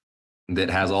company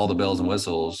that has all the bells and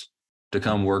whistles to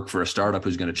come work for a startup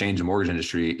who's going to change the mortgage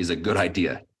industry is a good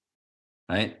idea,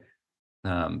 right?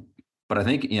 But I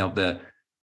think, the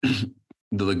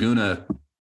Laguna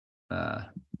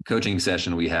coaching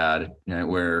session we had,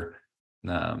 where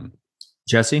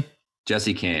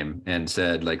Jesse came and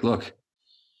said, like, look,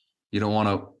 you don't want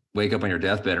to wake up on your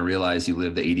deathbed and realize you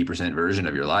lived the 80% version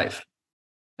of your life.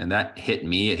 And that hit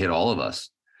me, it hit all of us.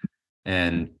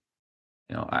 And,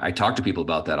 I talk to people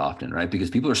about that often, right? Because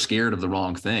people are scared of the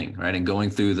wrong thing, right? And going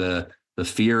through the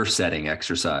fear setting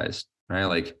exercise, right?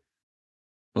 Like,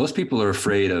 most people are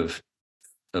afraid of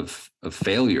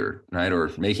failure, right?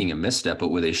 Or making a misstep, but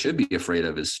what they should be afraid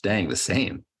of is staying the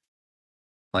same.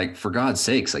 Like, for God's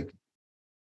sakes, like,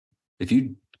 if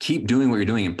you keep doing what you're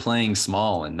doing and playing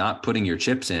small and not putting your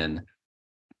chips in,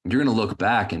 you're going to look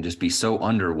back and just be so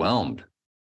underwhelmed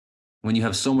when you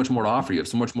have so much more to offer. You have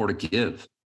so much more to give.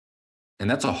 And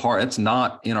that's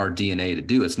not in our DNA to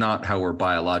do. It's not how we're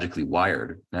biologically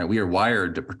wired. Right? We are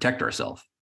wired to protect ourselves,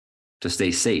 to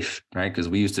stay safe, right? Because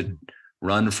we used to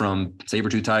run from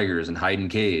saber-tooth tigers and hide in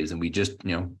caves, and we just,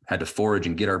 had to forage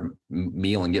and get our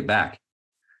meal and get back.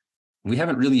 We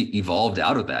haven't really evolved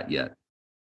out of that yet,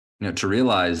 to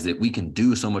realize that we can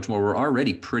do so much more. We're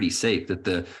already pretty safe, that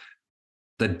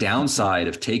the the downside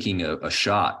of taking a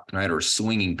shot, right, or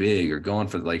swinging big or going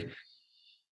for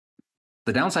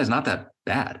the downside is not that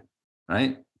bad,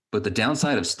 right? But the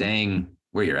downside of staying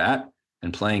where you're at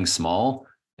and playing small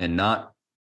and not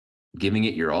giving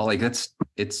it your all, like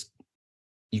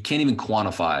you can't even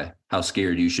quantify how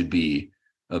scared you should be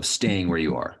of staying where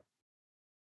you are.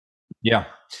 Yeah.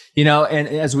 And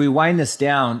as we wind this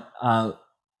down,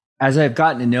 as I've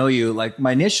gotten to know you, like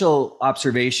my initial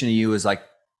observation of you is like,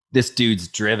 this dude's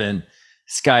driven.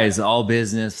 This guy is all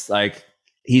business. Like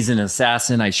he's an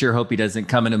assassin. I sure hope he doesn't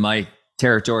come into my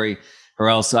territory or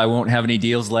else I won't have any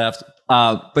deals left.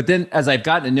 But then as I've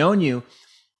gotten to know you,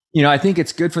 I think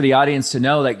it's good for the audience to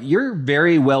know like you're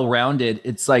very well-rounded.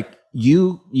 It's like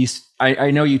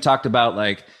I know you talked about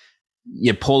like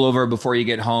you pull over before you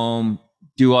get home,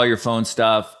 do all your phone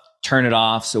stuff, turn it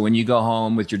off. So when you go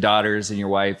home with your daughters and your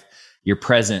wife, you're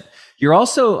present. You're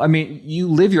also, you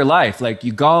live your life. Like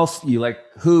you golf, you like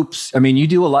hoops. You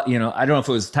do a lot, I don't know if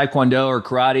it was Taekwondo or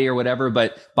karate or whatever,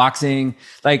 but boxing,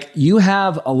 like you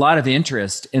have a lot of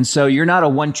interest. And so you're not a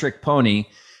one-trick pony.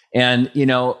 And,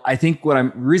 I think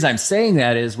the reason I'm saying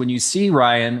that is when you see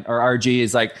Ryan or RG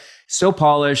is like so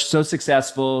polished, so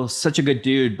successful, such a good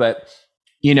dude. But,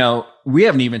 we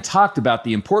haven't even talked about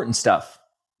the important stuff,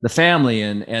 the family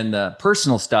and the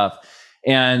personal stuff.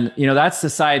 And, that's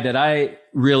the side that I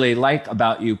really like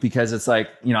about you because it's like,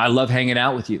 I love hanging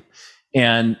out with you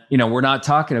and, we're not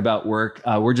talking about work.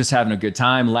 We're just having a good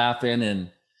time laughing and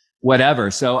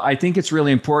whatever. So I think it's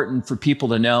really important for people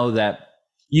to know that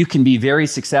you can be very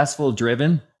successful,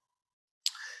 driven,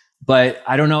 but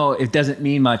I don't know, it doesn't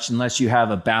mean much unless you have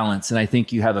a balance. And I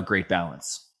think you have a great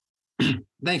balance.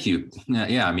 Thank you.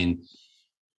 Yeah.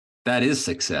 That is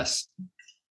success,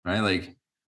 right? Like,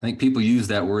 I think people use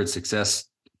that word success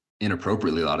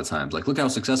inappropriately a lot of times. Like, look how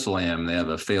successful I am. They have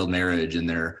a failed marriage and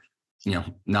they're,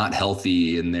 not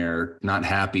healthy and they're not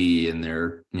happy and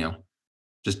they're,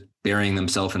 just burying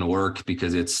themselves in work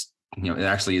because it's, it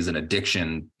actually is an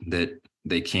addiction that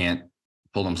they can't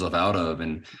pull themselves out of.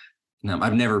 And,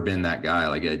 I've never been that guy.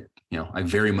 Like, I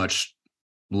very much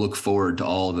look forward to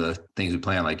all the things we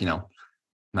plan. Like,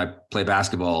 I play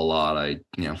basketball a lot. I,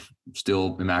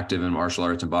 still am active in martial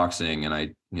arts and boxing, and I,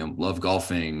 love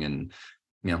golfing and,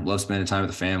 love spending time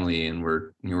with the family. And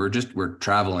we're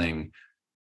traveling.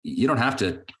 You don't have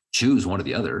to choose one or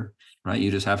the other, right?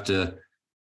 You just have to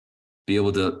be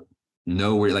able to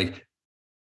know where, like,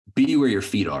 be where your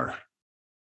feet are,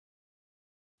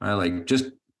 right? Like, just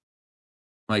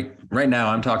like right now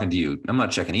I'm talking to you. I'm not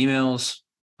checking emails.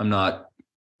 I'm not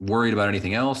worried about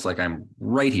anything else. Like, I'm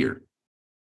right here.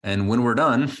 And when we're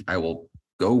done, I will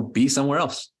go be somewhere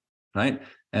else, right?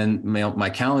 And my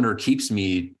calendar keeps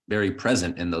me very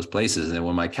present in those places. And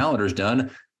when my calendar's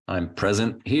done, I'm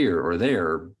present here or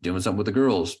there, doing something with the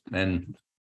girls. And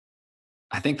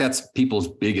I think that's people's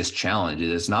biggest challenge.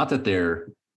 It's not that they're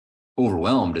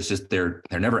overwhelmed. It's just they're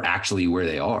never actually where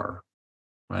they are,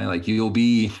 right? Like, you'll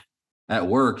be at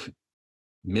work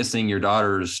missing your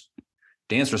daughter's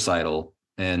dance recital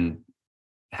and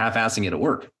half-assing it at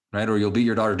work, right? Or you'll be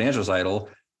your daughter's dance recital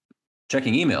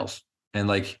checking emails. And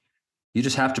like, you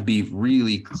just have to be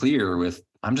really clear with,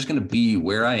 I'm just going to be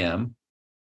where I am.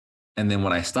 And then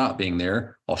when I stop being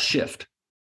there, I'll shift.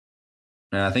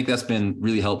 And I think that's been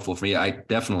really helpful for me. I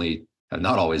definitely have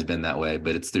not always been that way,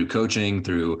 but it's through coaching,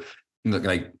 through,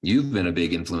 like, you've been a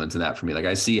big influence in that for me. Like,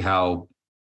 I see how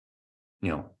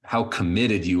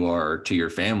committed you are to your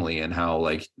family and how,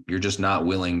 like, you're just not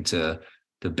willing to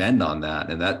bend on that.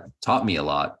 And that taught me a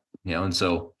lot, and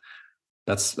so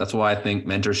that's why I think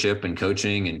mentorship and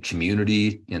coaching and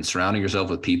community and surrounding yourself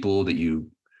with people that you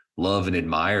love and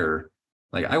admire,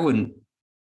 like,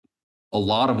 a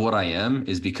lot of what I am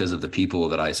is because of the people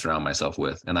that I surround myself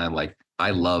with. And I'm like,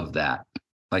 I love that.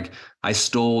 Like, I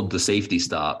stole the safety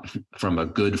stop from a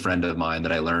good friend of mine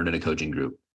that I learned in a coaching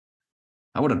group.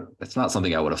 It's not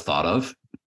something I would have thought of,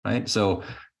 right? So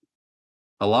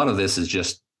a lot of this is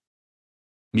just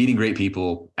meeting great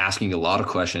people, asking a lot of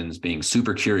questions, being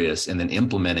super curious, and then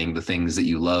implementing the things that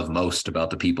you love most about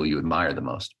the people you admire the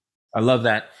most. I love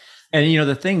that. And,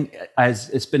 the thing, as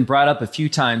it's been brought up a few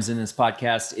times in this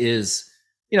podcast, is,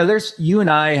 you and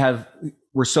I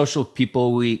we're social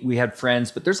people. We had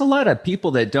friends, but there's a lot of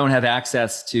people that don't have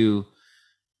access to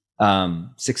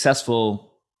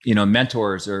successful,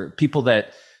 mentors or people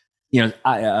that,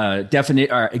 definite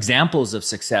are examples of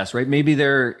success, right? Maybe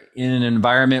they're in an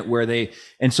environment where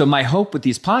and so my hope with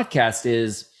these podcasts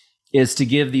is to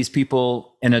give these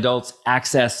people and adults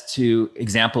access to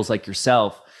examples like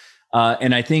yourself.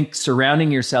 And I think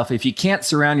surrounding yourself, if you can't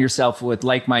surround yourself with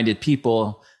like-minded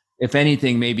people, if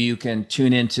anything, maybe you can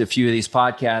tune into a few of these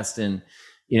podcasts and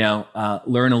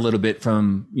learn a little bit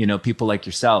from, people like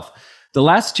yourself. The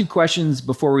last two questions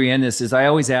before we end this is I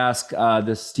always ask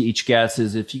this to each guest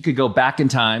is if you could go back in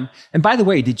time. And by the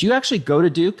way, did you actually go to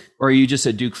Duke or are you just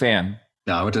a Duke fan?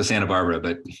 No, I went to Santa Barbara,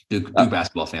 but Duke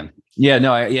basketball fan. Yeah,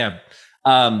 no,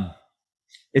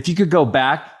 if you could go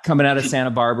back coming out of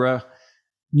Santa Barbara,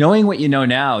 knowing what you know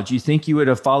now, do you think you would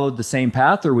have followed the same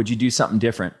path or would you do something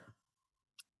different?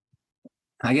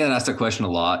 I get asked that question a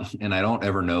lot and I don't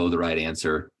ever know the right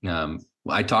answer.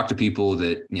 I talk to people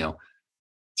that,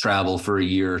 travel for a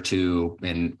year or two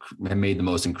and have made the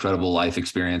most incredible life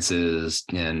experiences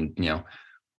and,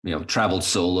 traveled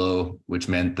solo, which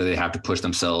meant that they have to push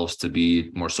themselves to be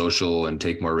more social and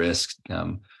take more risks.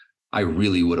 I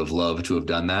really would have loved to have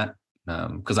done that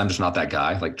because I'm just not that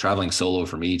guy. Like traveling solo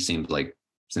for me seems like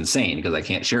it's insane because I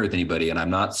can't share with anybody and I'm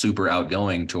not super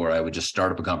outgoing to where I would just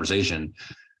start up a conversation.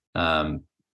 But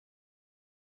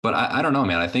I don't know,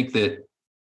 man. I think that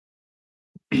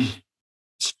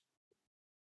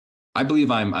I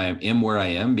believe I am where I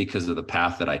am because of the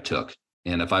path that I took.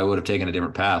 And if I would have taken a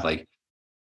different path, like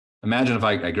imagine if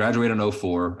I graduate in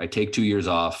 2004, I take 2 years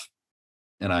off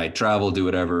and I travel, do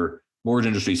whatever, mortgage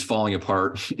industry is falling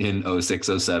apart in 2006,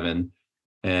 2007.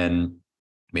 And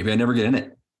maybe I never get in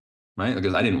it, right?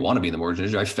 Because I didn't want to be in the mortgage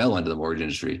industry. I fell into the mortgage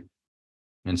industry.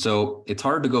 And so it's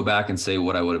hard to go back and say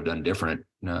what I would have done different.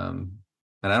 And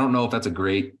I don't know if that's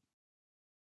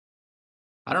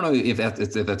I don't know if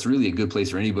that's really a good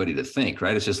place for anybody to think,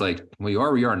 right? It's just like, well, you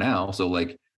are where you are now. So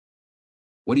like,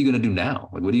 what are you going to do now?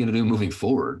 Like, what are you going to do moving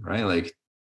forward? Right? Like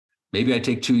maybe I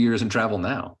take 2 years and travel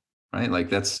now, right? Like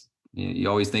that's, you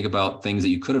always think about things that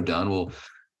you could have done. Well,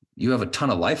 you have a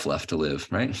ton of life left to live,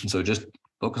 right? So just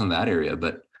focus on that area.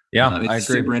 But yeah, it's I agree. a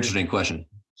super interesting question.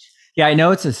 Yeah, I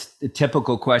know it's a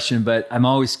typical question, but I'm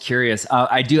always curious.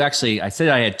 I said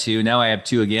I had two. Now I have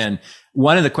two again.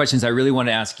 One of the questions I really want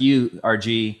to ask you,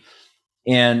 RG,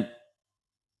 and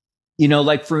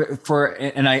like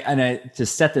to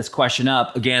set this question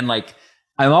up again, like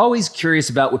I'm always curious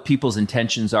about what people's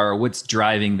intentions are or what's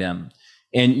driving them.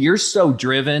 And you're so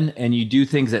driven and you do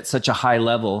things at such a high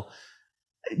level.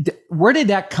 Where did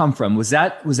that come from? Was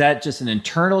that just an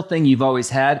internal thing you've always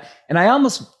had? And I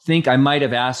almost think I might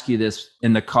have asked you this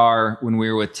in the car when we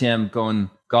were with Tim going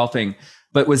golfing,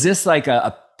 but was this like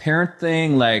a parent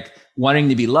thing, like wanting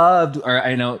to be loved, or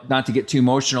I know not to get too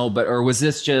emotional, or was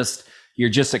this just, you're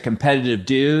just a competitive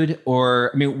dude?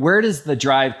 Or, I mean, where does the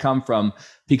drive come from?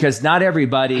 Because not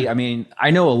everybody, I mean, I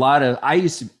know a lot of,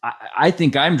 I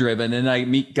think I'm driven and I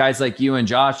meet guys like you and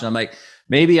Josh and I'm like,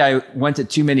 maybe I went to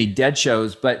too many dead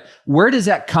shows, but where does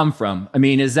that come from? I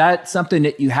mean, is that something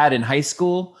that you had in high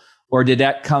school or did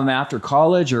that come after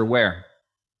college or where?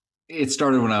 It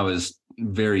started when I was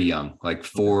very young, like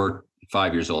 4,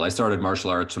 5 years old. I started martial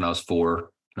arts when I was 4.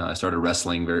 I started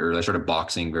wrestling very early. I started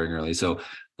boxing very early. So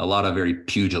a lot of very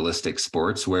pugilistic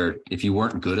sports where if you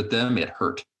weren't good at them, it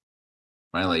hurt,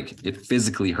 right? Like it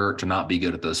physically hurt to not be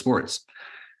good at those sports.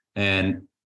 And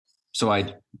so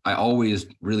I always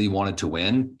really wanted to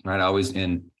win, right? I was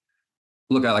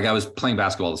playing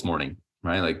basketball this morning,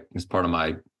 right? Like it's part of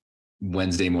my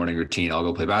Wednesday morning routine. I'll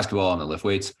go play basketball and then lift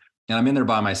weights. And I'm in there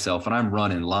by myself and I'm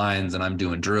running lines and I'm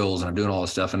doing drills and I'm doing all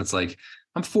this stuff. And it's like,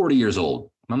 I'm 40 years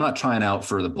old. I'm not trying out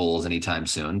for the Bulls anytime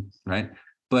soon, right?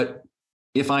 But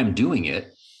if I'm doing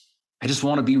it, I just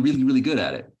want to be really, really good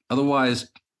at it. Otherwise,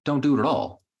 don't do it at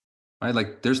all, right?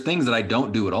 Like there's things that I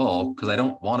don't do at all because I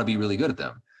don't want to be really good at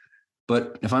them.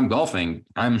 But if I'm golfing,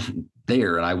 I'm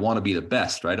there and I want to be the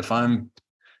best, right? If I'm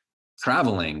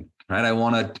traveling, right, I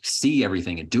want to see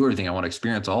everything and do everything. I want to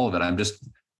experience all of it. I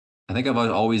think I've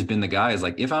always been the guy is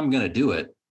like, if I'm going to do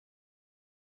it,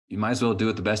 you might as well do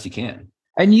it the best you can.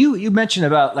 And you mentioned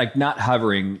about like not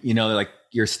hovering, like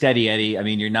you're steady Eddie. I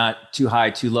mean, you're not too high,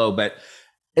 too low, but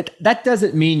that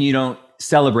doesn't mean you don't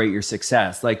celebrate your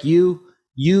success. Like you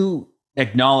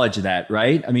acknowledge that,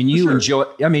 right? I mean, you enjoy,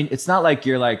 I mean, it's not like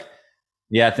you're like,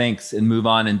 yeah, thanks, and move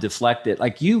on and deflect it.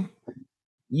 Like you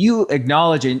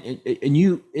acknowledge and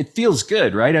it feels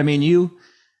good, right? I mean,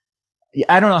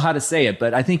 I don't know how to say it,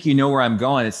 but I think you know where I'm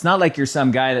going. It's not like you're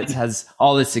some guy that has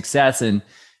all this success and,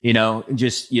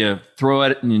 just, throw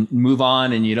it and move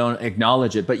on and you don't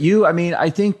acknowledge it. But I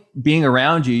think being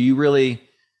around you really,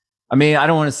 I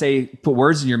don't want to say put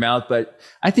words in your mouth, but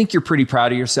I think you're pretty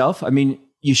proud of yourself. I mean,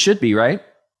 you should be, right?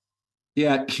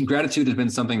 Yeah. Gratitude has been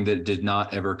something that did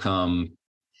not ever come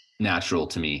natural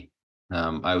to me.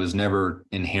 I was never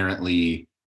inherently,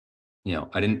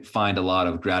 I didn't find a lot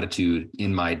of gratitude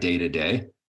in my day to day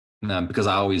because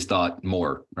I always thought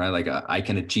more, right? Like I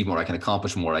can achieve more, I can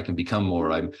accomplish more, I can become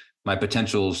more. My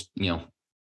potential's,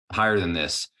 higher than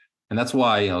this. And that's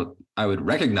why, I would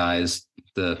recognize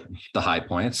the high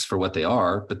points for what they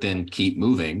are, but then keep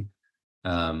moving.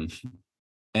 And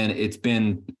it's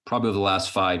been probably over the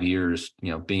last 5 years,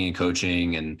 being in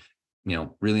coaching and,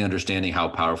 really understanding how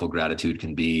powerful gratitude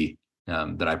can be,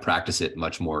 that I practice it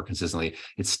much more consistently.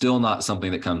 It's still not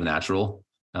something that comes natural.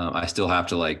 I still have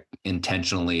to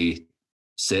intentionally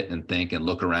sit and think and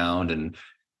look around and,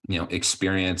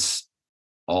 experience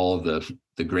all of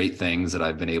the great things that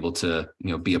I've been able to,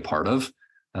 be a part of,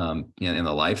 in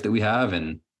the life that we have.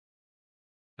 And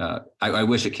I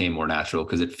wish it came more natural,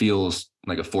 because it feels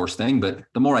like a forced thing, but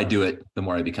the more I do it, the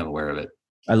more I become aware of it.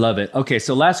 I love it. Okay.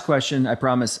 So last question, I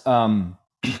promise.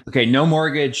 Okay. No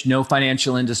mortgage, no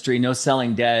financial industry, no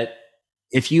selling debt.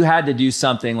 If you had to do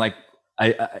something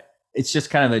it's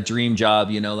just kind of a dream job,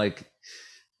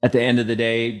 at the end of the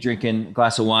day, drinking a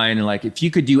glass of wine, and if you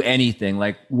could do anything,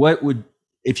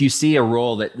 if you see a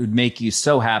role that would make you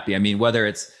so happy, I mean, whether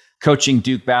it's coaching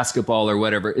Duke basketball or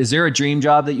whatever, is there a dream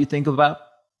job that you think about?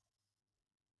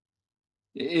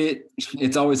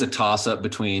 It's always a toss up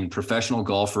between professional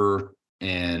golfer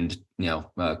and,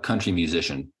 country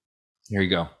musician. There you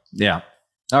go. Yeah.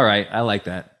 All right. I like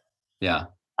that. Yeah.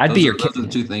 Those are the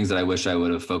two things that I wish I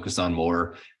would have focused on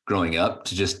more growing up,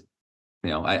 to just,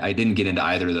 I didn't get into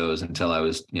either of those until I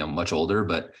was, much older,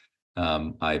 but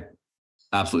I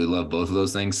absolutely love both of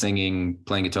those things: singing,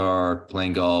 playing guitar,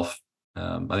 playing golf.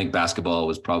 I think basketball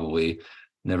was probably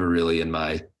never really in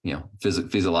my,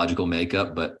 physiological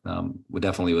makeup, but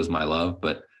definitely was my love.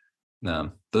 But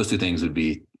those two things would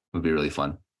be really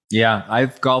fun. Yeah.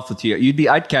 I've golfed with you.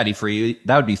 I'd caddy for you.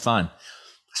 That would be fun,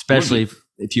 especially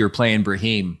if you were playing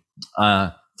Brahim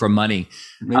for money.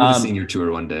 Maybe the senior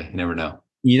tour one day. You never know.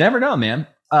 You never know, man.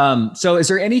 So is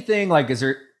there anything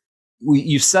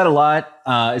you've said a lot.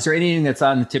 Is there anything that's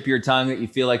on the tip of your tongue that you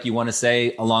feel like you want to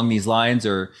say along these lines,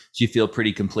 or do you feel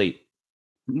pretty complete?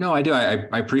 No, I do.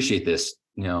 I appreciate this.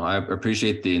 I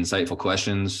appreciate the insightful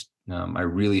questions. I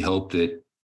really hope that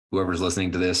whoever's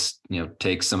listening to this,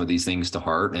 takes some of these things to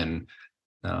heart. And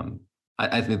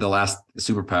I think the last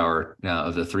superpower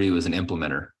of the three was an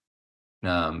implementer.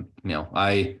 When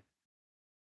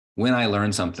I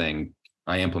learn something,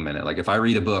 I implement it. Like if I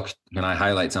read a book and I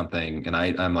highlight something and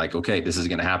I'm like, okay, this is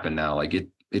going to happen now. It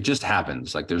just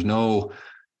happens. There's no,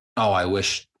 oh, I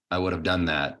wish I would have done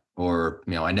that. Or,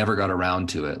 I never got around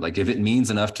to it. If it means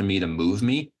enough to me to move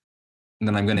me,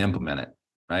 then I'm going to implement it.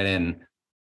 Right. And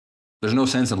there's no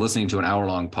sense in listening to an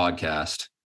hour-long podcast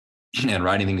and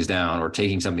writing things down or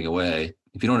taking something away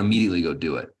if you don't immediately go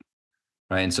do it.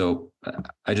 Right. And so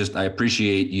I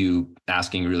appreciate you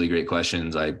asking really great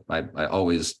questions. I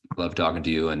always love talking to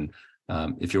you. And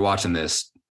if you're watching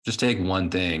this, just take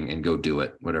one thing and go do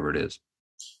it, whatever it is.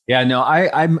 Yeah, no,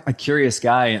 I'm a curious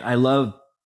guy, and I love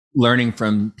learning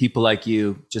from people like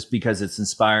you just because it's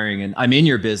inspiring. And I'm in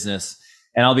your business,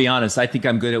 and I'll be honest, I think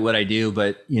I'm good at what I do,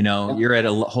 but you're at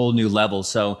a whole new level.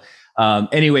 So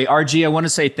anyway, RG, I want to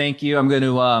say thank you. I'm going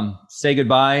to say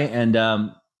goodbye, and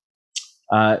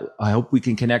I hope we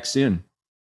can connect soon.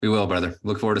 We will, brother.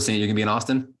 Look forward to seeing you. You can be in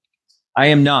Austin. I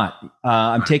am not.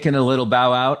 I'm taking a little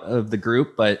bow out of the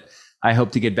group, but I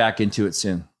hope to get back into it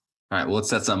soon. All right. Well, let's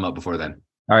set something up before then.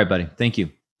 All right, buddy. Thank you.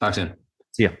 Talk soon.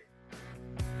 See ya.